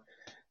more.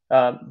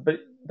 But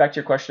back to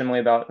your question, Emily,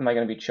 about am I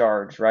going to be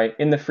charged? Right,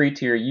 in the free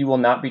tier, you will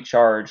not be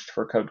charged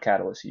for Code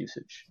Catalyst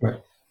usage,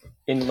 right,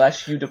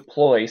 unless you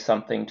deploy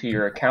something to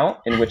your account.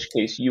 In which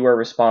case, you are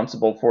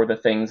responsible for the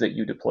things that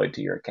you deployed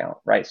to your account,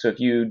 right? So if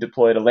you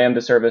deployed a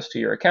Lambda service to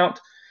your account,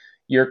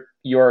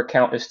 your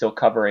account is still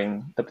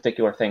covering the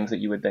particular things that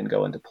you would then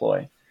go and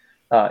deploy.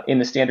 In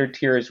the standard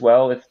tier as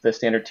well, if the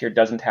standard tier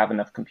doesn't have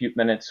enough compute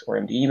minutes or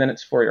MDE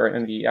minutes for you, or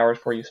MDE hours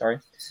for you,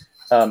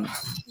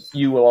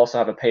 you will also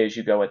have a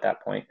pay-as-you-go at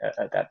that point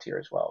at that tier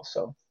as well.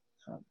 So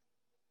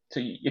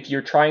if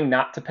you're trying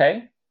not to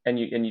pay and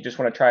you just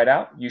want to try it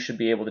out, you should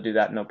be able to do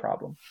that no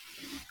problem.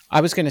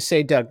 I was going to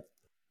say, Doug,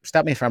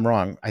 stop me if I'm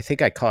wrong. I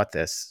think I caught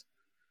this.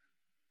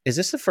 Is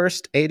this the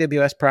first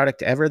AWS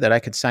product ever that I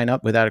could sign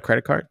up without a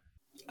credit card?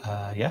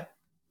 Yeah,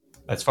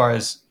 as far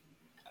as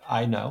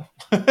I know,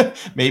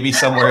 maybe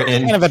somewhere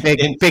in kind of a big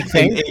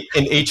thing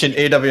in ancient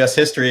AWS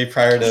history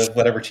prior to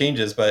whatever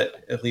changes,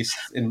 but at least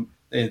in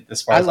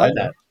as far as I know,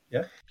 that.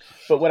 Yeah.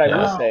 But what I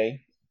will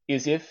say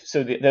is,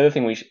 the other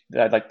thing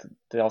that I'd like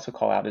to also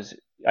call out is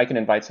I can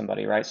invite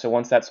somebody, right? So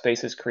once that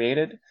space is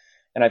created,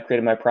 and I've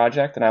created my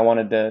project, and I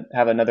wanted to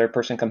have another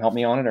person come help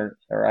me on it,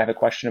 or I have a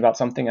question about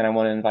something, and I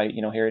want to invite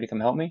Harry to come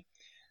help me.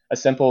 A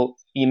simple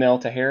email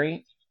to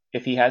Harry,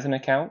 if he has an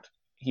account,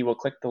 he will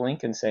click the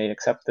link and say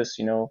accept this,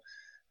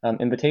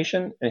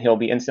 invitation, and he'll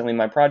be instantly in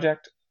my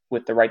project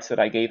with the rights that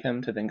I gave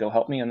him to then go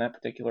help me on that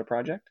particular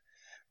project.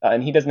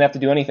 And he doesn't have to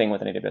do anything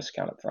with an AWS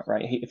account up front,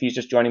 right? If he's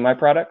just joining my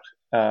product,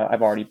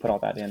 I've already put all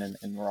that in,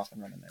 and we're off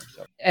and running there.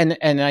 So.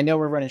 And I know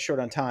we're running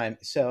short on time,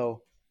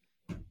 so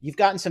you've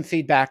gotten some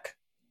feedback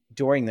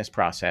during this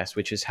process,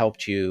 which has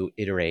helped you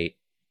iterate.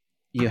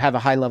 You have a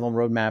high-level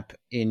roadmap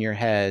in your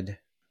head.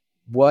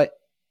 What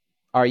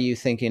are you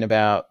thinking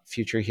about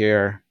future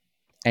here?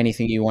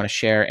 Anything you want to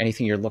share?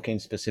 Anything you're looking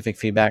specific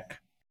feedback?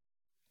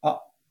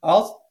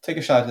 I'll take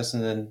a shot at this,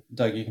 and then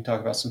Doug, you can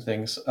talk about some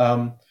things.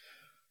 So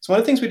one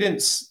of the things we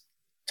didn't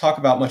talk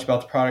about much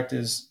about the product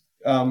is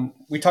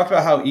we talked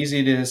about how easy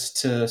it is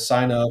to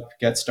sign up,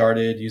 get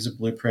started, use a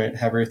blueprint,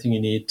 have everything you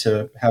need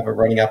to have a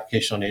running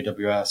application on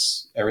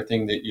AWS,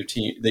 everything that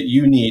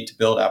you need to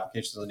build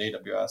applications on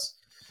AWS.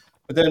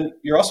 But then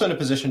you're also in a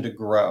position to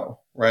grow,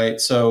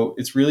 right? So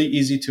it's really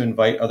easy to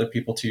invite other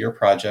people to your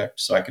project.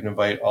 So I can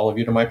invite all of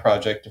you to my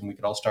project, and we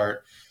can all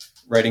start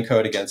writing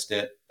code against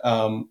it.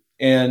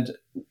 And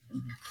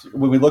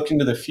when we look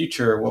into the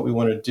future, what we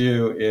want to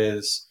do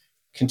is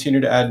continue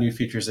to add new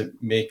features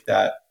that make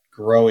that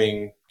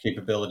growing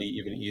capability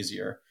even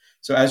easier.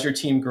 So as your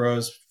team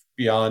grows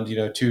beyond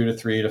 2 to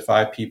 3 to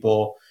 5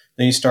 people,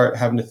 then you start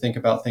having to think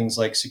about things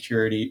like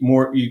security.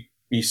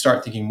 You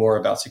start thinking more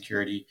about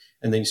security,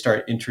 and then you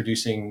start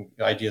introducing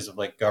ideas of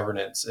like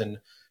governance and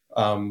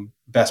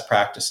best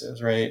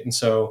practices, right? And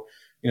so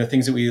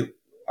things that we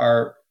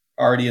are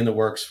already in the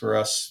works for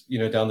us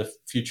down the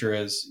future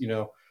is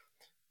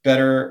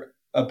better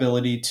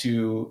ability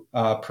to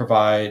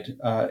provide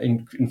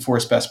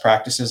enforce best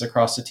practices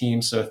across the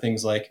team. So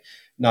things like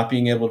not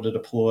being able to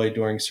deploy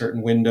during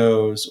certain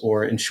windows,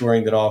 or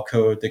ensuring that all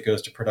code that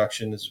goes to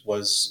production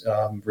was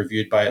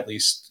reviewed by at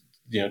least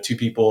 2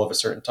 people of a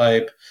certain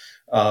type,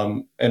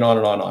 and on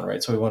and on,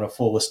 right? So we want a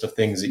full list of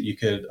things that you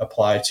could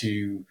apply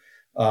to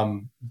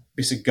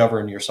basically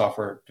govern your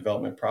software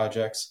development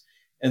projects,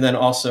 and then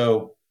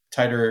also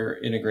tighter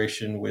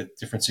integration with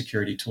different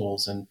security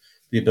tools and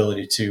the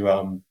ability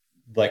to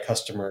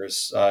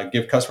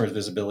give customers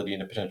visibility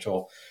into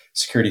potential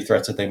security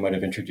threats that they might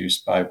have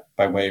introduced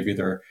by way of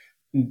either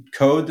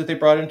code that they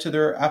brought into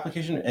their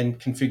application and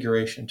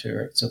configuration too,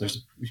 right? So there's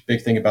a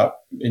big thing about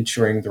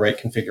ensuring the right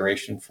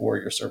configuration for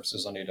your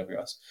services on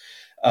AWS.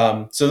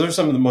 So those are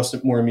some of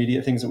the more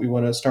immediate things that we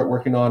want to start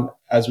working on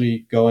as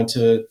we go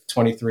into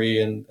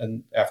 23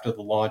 and after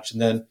the launch. And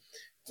then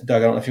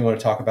Doug, I don't know if you want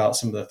to talk about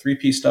some of the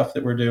 3P stuff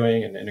that we're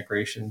doing and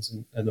integrations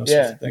and those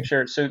sorts of things.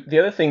 Sure. So the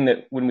other thing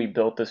that when we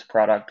built this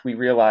product, we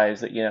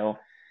realized that,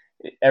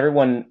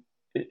 everyone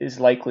is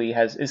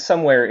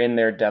somewhere in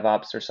their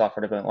DevOps or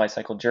software development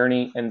lifecycle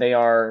journey, and they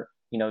are,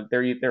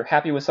 they're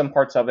happy with some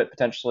parts of it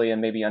potentially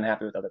and maybe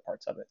unhappy with other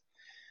parts of it.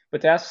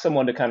 But to ask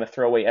someone to kind of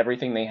throw away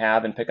everything they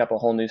have and pick up a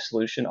whole new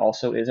solution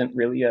also isn't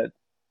really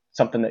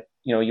something that,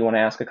 you want to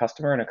ask a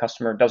customer, and a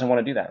customer doesn't want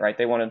to do that, right?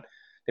 They want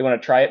to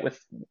try it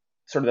with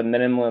sort of the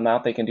minimum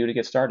amount they can do to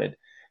get started.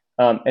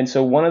 And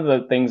so one of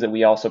the things that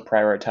we also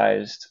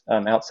prioritized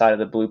outside of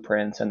the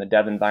blueprints and the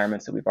dev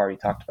environments that we've already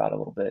talked about a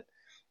little bit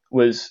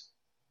was,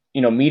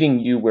 meeting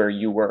you where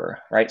you were,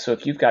 right? So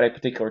if you've got a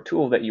particular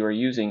tool that you are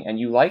using and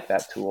you like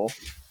that tool,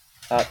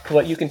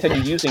 let you continue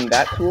using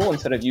that tool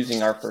instead of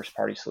using our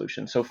first-party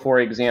solution. So for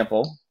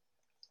example,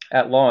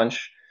 at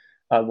launch,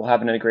 we'll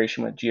have an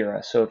integration with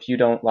Jira. So if you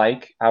don't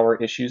like our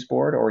issues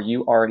board, or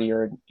you already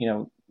are,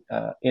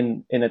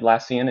 in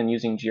Atlassian and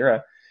using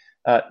Jira,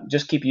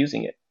 just keep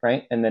using it,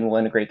 right? And then we'll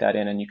integrate that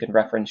in, and you can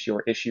reference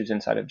your issues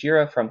inside of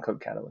Jira from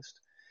Code Catalyst.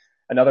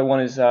 Another one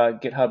is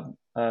GitHub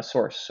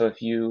source. So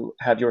if you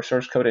have your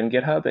source code in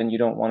GitHub and you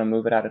don't want to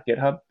move it out of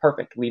GitHub,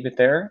 perfect. Leave it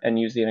there and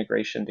use the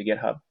integration to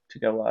GitHub to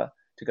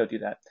go do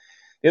that.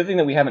 The other thing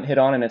that we haven't hit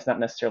on, and it's not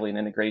necessarily an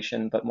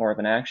integration, but more of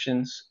an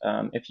actions.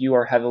 If you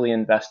are heavily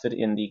invested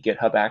in the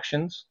GitHub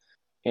actions,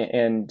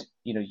 and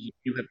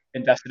you have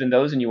invested in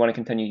those and you want to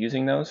continue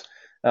using those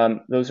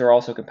are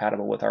also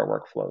compatible with our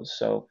workflows.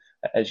 So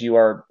as you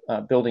are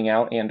building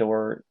out and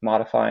or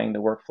modifying the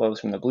workflows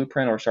from the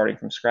blueprint or starting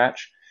from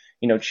scratch,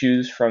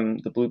 choose from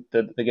the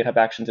GitHub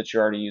actions that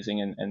you're already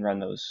using and run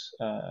those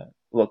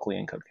locally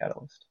in Code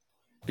Catalyst.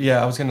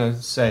 Yeah, I was going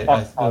to say,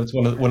 it's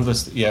one of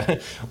those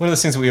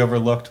things that we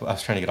overlooked. I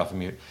was trying to get off of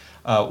mute.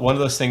 One of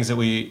those things that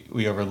we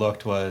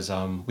overlooked was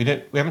we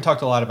haven't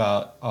talked a lot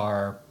about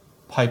our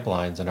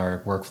pipelines and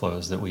our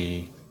workflows that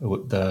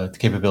the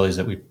capabilities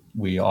that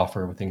we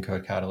offer within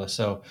Code Catalyst.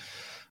 So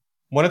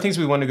one of the things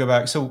we want to go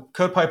back, so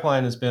Code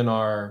Pipeline has been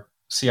our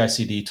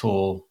CI/CD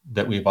tool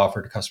that we've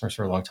offered to customers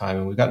for a long time.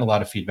 And we've gotten a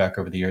lot of feedback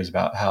over the years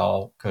about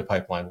how Code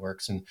Pipeline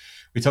works. And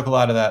we took a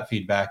lot of that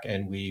feedback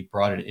and we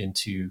brought it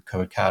into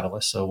Code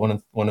Catalyst. So one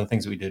of the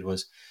things that we did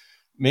was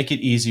make it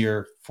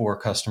easier for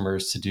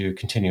customers to do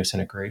continuous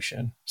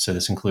integration. So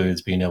this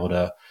includes being able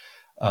to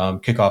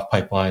kick off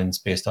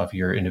pipelines based off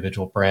your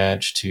individual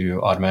branch,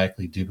 to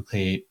automatically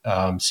duplicate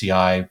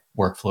CI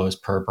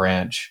workflows per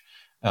branch,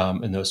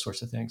 and those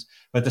sorts of things.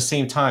 But at the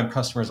same time,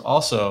 customers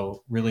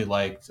also really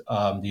liked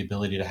the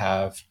ability to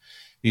have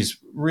these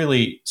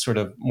really sort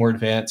of more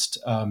advanced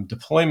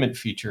deployment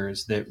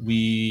features that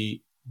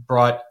we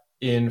brought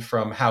in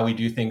from how we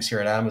do things here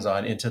at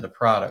Amazon into the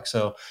product.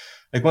 So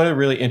like one of the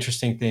really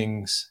interesting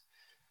things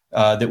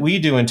that we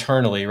do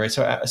internally, right?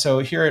 So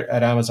here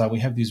at Amazon, we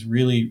have these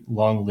really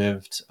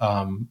long-lived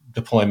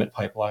deployment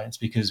pipelines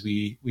because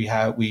we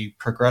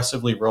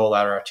progressively roll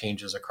out our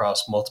changes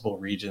across multiple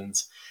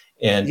regions.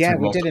 And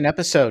we did an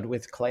episode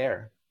with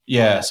Claire.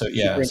 Yeah.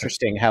 Super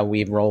interesting how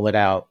we roll it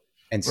out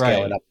and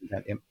scale it up.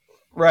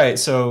 Right.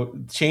 So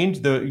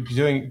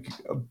doing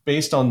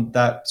based on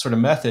that sort of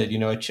method,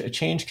 a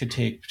change could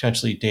take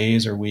potentially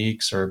days or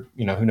weeks or,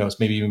 who knows,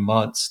 maybe even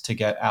months to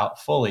get out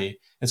fully.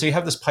 And so you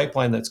have this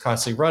pipeline that's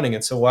constantly running.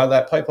 And so while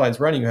that pipeline's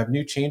running, you have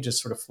new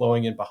changes sort of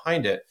flowing in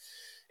behind it.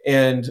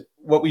 And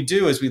what we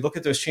do is we look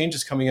at those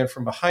changes coming in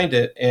from behind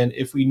it. And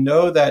if we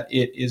know that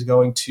it is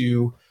going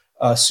to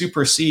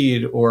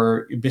supersede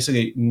or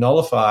basically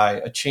nullify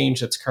a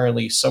change that's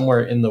currently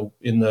somewhere in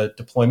the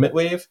deployment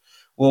wave,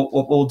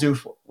 we'll do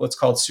what's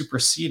called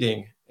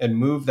superseding and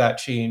move that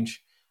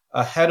change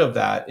ahead of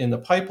that in the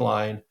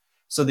pipeline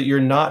so that you're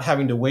not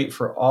having to wait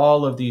for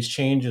all of these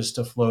changes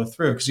to flow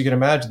through. Because you can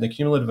imagine the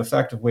cumulative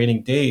effect of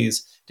waiting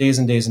days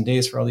and days and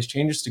days for all these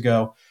changes to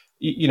go.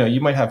 You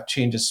might have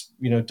changes,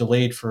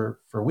 delayed for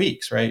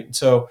weeks, right? And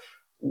so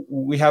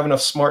we have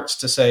enough smarts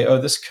to say,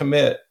 oh, this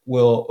commit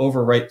will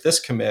overwrite this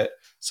commit.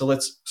 So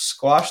let's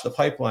squash the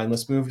pipeline.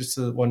 Let's move it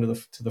to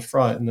the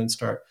front and then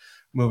start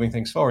moving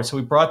things forward. So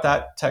we brought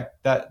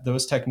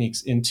those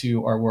techniques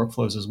into our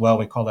workflows as well.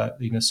 We call that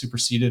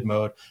superseded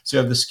mode. So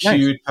you have this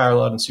queued,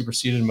 parallel, and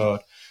superseded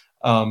mode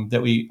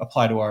that we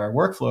apply to our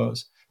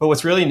workflows. But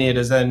what's really neat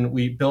is then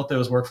we built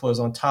those workflows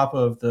on top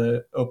of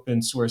the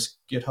open source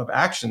GitHub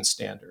Actions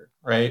standard,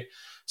 right?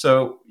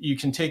 So you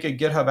can take a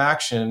GitHub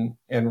action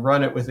and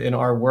run it within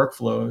our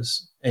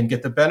workflows and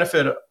get the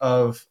benefit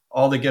of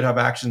all the GitHub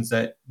actions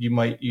that you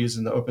might use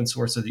in the open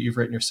source or that you've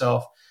written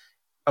yourself,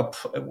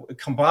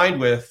 combined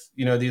with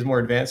these more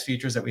advanced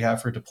features that we have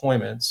for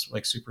deployments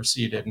like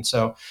superseded. And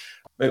so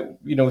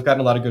we've gotten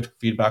a lot of good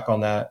feedback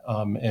on that,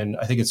 and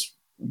I think it's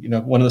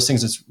one of those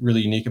things that's really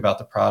unique about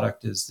the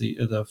product is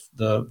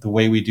the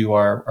way we do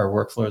our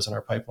workflows and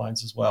our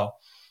pipelines as well.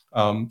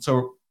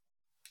 So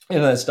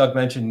as Doug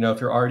mentioned,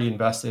 if you're already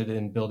invested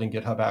in building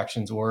GitHub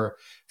Actions, or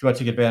if you want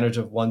to take advantage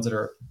of ones that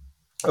are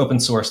open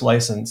source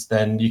licensed,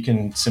 then you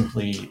can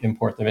simply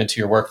import them into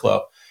your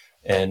workflow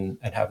and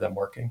have them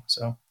working.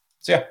 So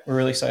yeah, we're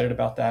really excited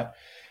about that.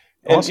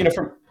 And awesome.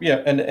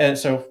 And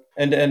so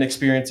end-to-end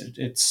experience,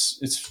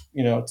 it's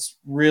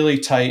really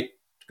tight,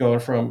 going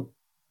from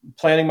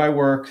planning my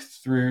work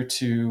through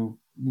to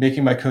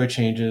making my code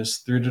changes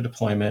through to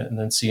deployment, and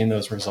then seeing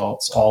those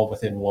results all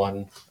within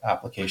one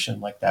application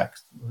like that.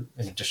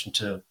 In addition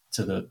to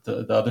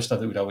the other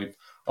stuff that we've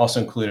also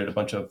included a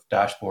bunch of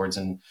dashboards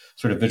and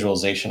sort of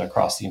visualization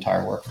across the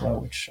entire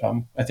workflow, which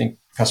I think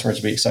customers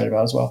will be excited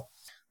about as well.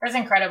 That's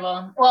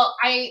incredible. Well,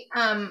 I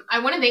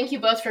want to thank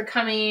you both for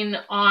coming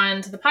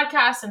on to the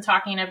podcast and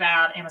talking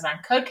about Amazon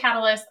Code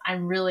Catalyst.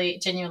 I'm really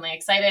genuinely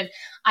excited.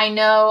 I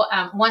know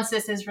once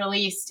this is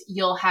released,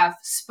 you'll have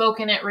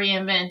spoken at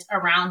reInvent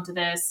around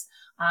this,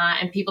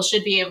 and people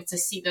should be able to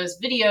see those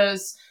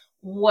videos.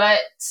 What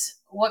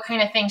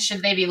kind of things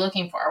should they be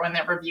looking for when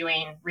they're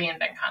reviewing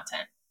reInvent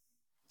content?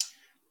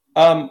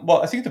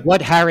 Well, I think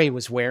what Harry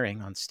was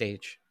wearing on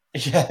stage.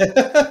 Yeah.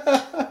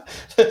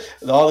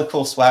 All the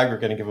cool swag we're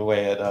going to give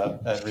away at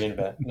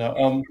reInvent.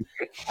 No,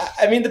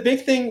 I mean, the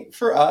big thing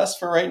for us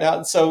for right now,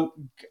 and so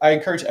I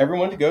encourage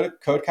everyone to go to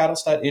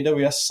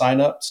codecatalyst.aws,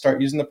 sign up,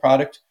 start using the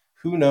product.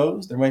 Who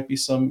knows? There might be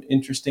some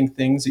interesting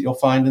things that you'll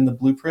find in the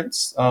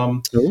blueprints.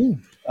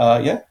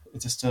 Yeah,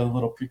 it's just a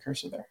little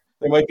precursor there.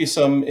 There might be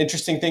some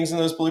interesting things in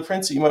those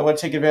blueprints that you might want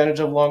to take advantage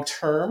of long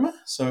term.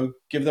 So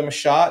give them a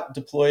shot,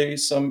 deploy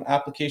some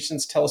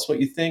applications, tell us what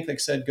you think. Like I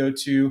said,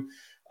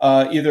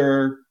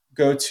 either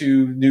go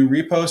to new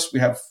repost. We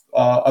have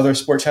other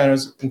support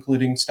channels,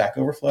 including Stack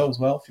Overflow as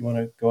well, if you want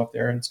to go up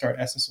there and start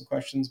asking some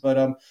questions.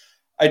 But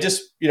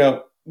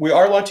we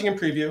are launching in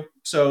preview,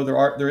 so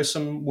there is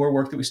some more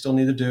work that we still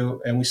need to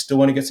do, and we still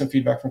want to get some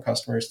feedback from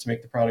customers to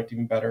make the product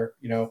even better.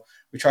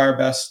 We try our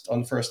best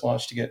on the first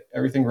launch to get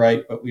everything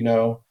right, but we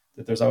know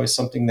that there's always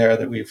something there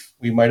that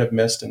we might have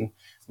missed, and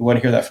we want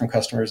to hear that from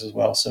customers as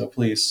well. So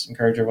please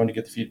encourage everyone to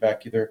get the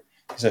feedback either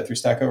through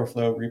Stack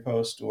Overflow,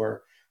 repost,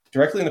 or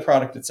directly in the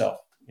product itself.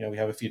 We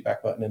have a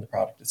feedback button in the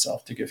product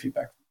itself to give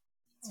feedback.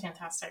 That's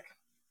fantastic.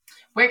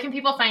 Where can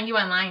people find you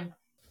online?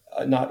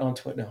 Not on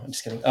Twitter. No, I'm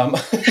just kidding.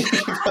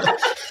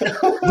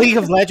 League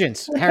of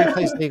Legends. Harry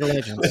plays League of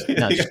Legends.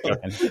 No, just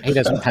joking. He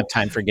doesn't have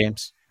time for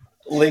games.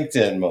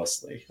 LinkedIn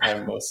mostly.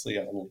 I'm mostly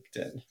on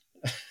LinkedIn.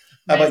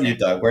 How about you,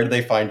 Doug? Where do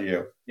they find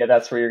you? Yeah,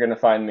 that's where you're going to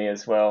find me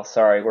as well.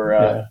 Sorry,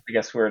 I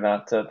guess we're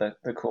not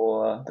the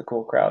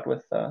cool crowd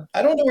with.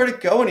 I don't know where to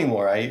go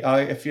anymore.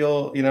 I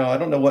feel I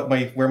don't know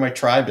where my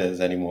tribe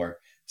is anymore.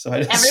 So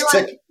I just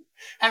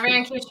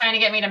everyone keeps trying to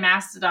get me to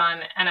Mastodon,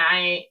 and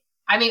I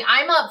mean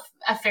I'm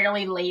a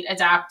fairly late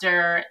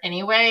adopter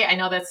anyway. I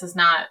know this is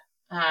not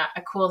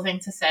a cool thing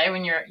to say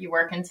when you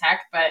work in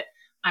tech, but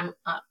I'm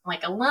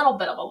like a little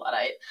bit of a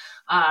Luddite.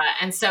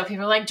 And so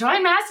people are like,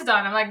 join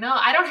Mastodon. I'm like, no,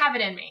 I don't have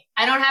it in me.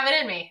 I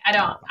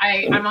don't.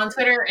 I'm on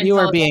Twitter. You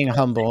are being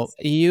humble.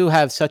 You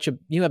have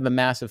a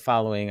massive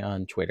following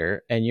on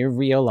Twitter, and you're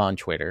real on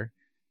Twitter,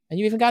 and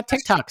you even got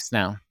TikToks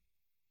now.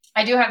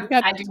 I do have the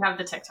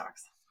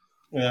TikToks.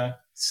 Yeah.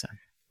 So.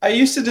 I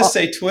used to just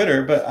say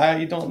Twitter, but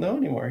I don't know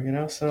anymore,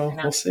 so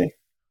we'll see.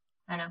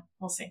 I know.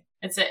 We'll see.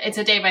 It's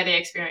a day by day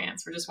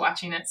experience. We're just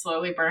watching it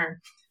slowly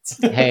burn.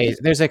 Hey,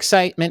 there's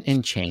excitement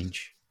in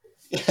change.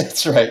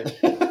 That's right.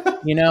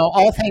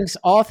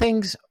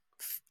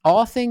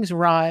 All things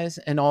rise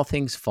and all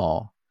things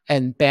fall,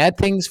 and bad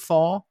things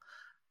fall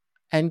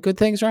and good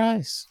things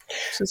rise.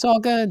 So it's all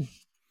good.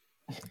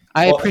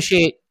 I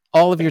appreciate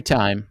all of your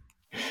time,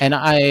 and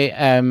I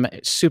am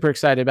super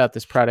excited about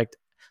this product.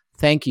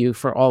 Thank you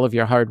for all of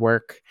your hard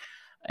work.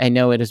 I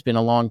know it has been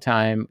a long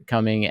time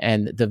coming,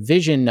 and the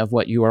vision of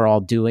what you are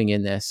all doing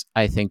in this,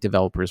 I think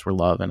developers will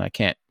love, and I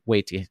can't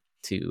wait to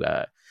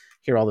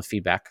hear all the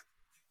feedback.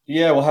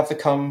 Yeah, we'll have to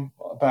come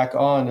back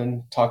on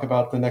and talk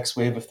about the next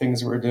wave of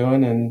things that we're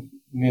doing, and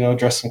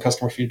address some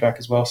customer feedback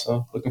as well.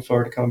 So looking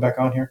forward to coming back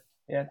on here.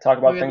 Yeah, talk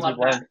about things we've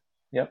learned.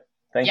 Yep.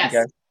 Thank you,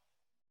 guys.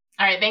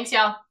 All right, thanks,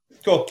 y'all.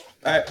 Cool.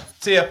 All right,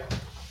 see ya.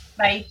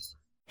 Bye.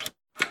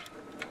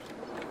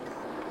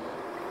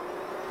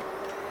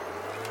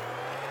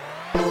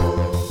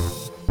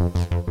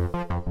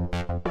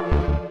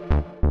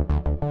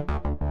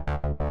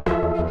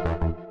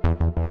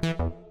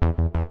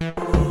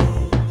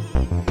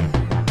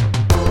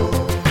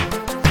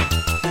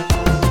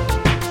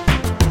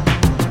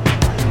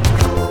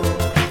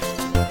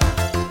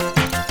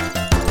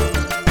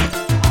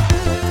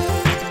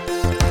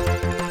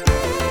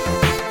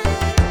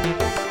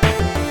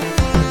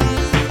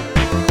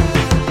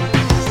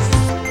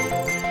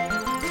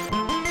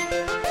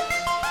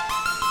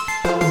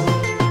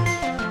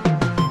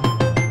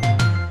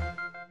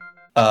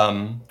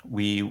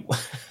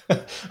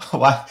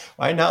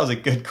 Why now is a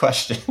good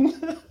question.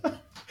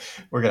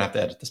 We're gonna have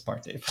to edit this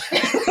part, Dave. I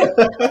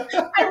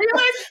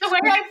realized the way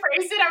I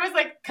phrased it, I was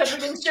like, because we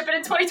didn't ship it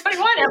in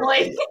 2021,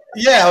 Emily.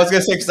 Yeah, I was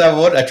gonna say, because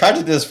I tried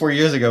to do this 4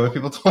 years ago, but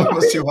people told me it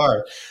was too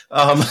hard.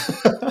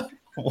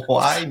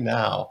 Why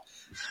now?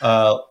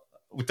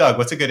 Doug,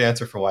 what's a good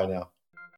answer for why now?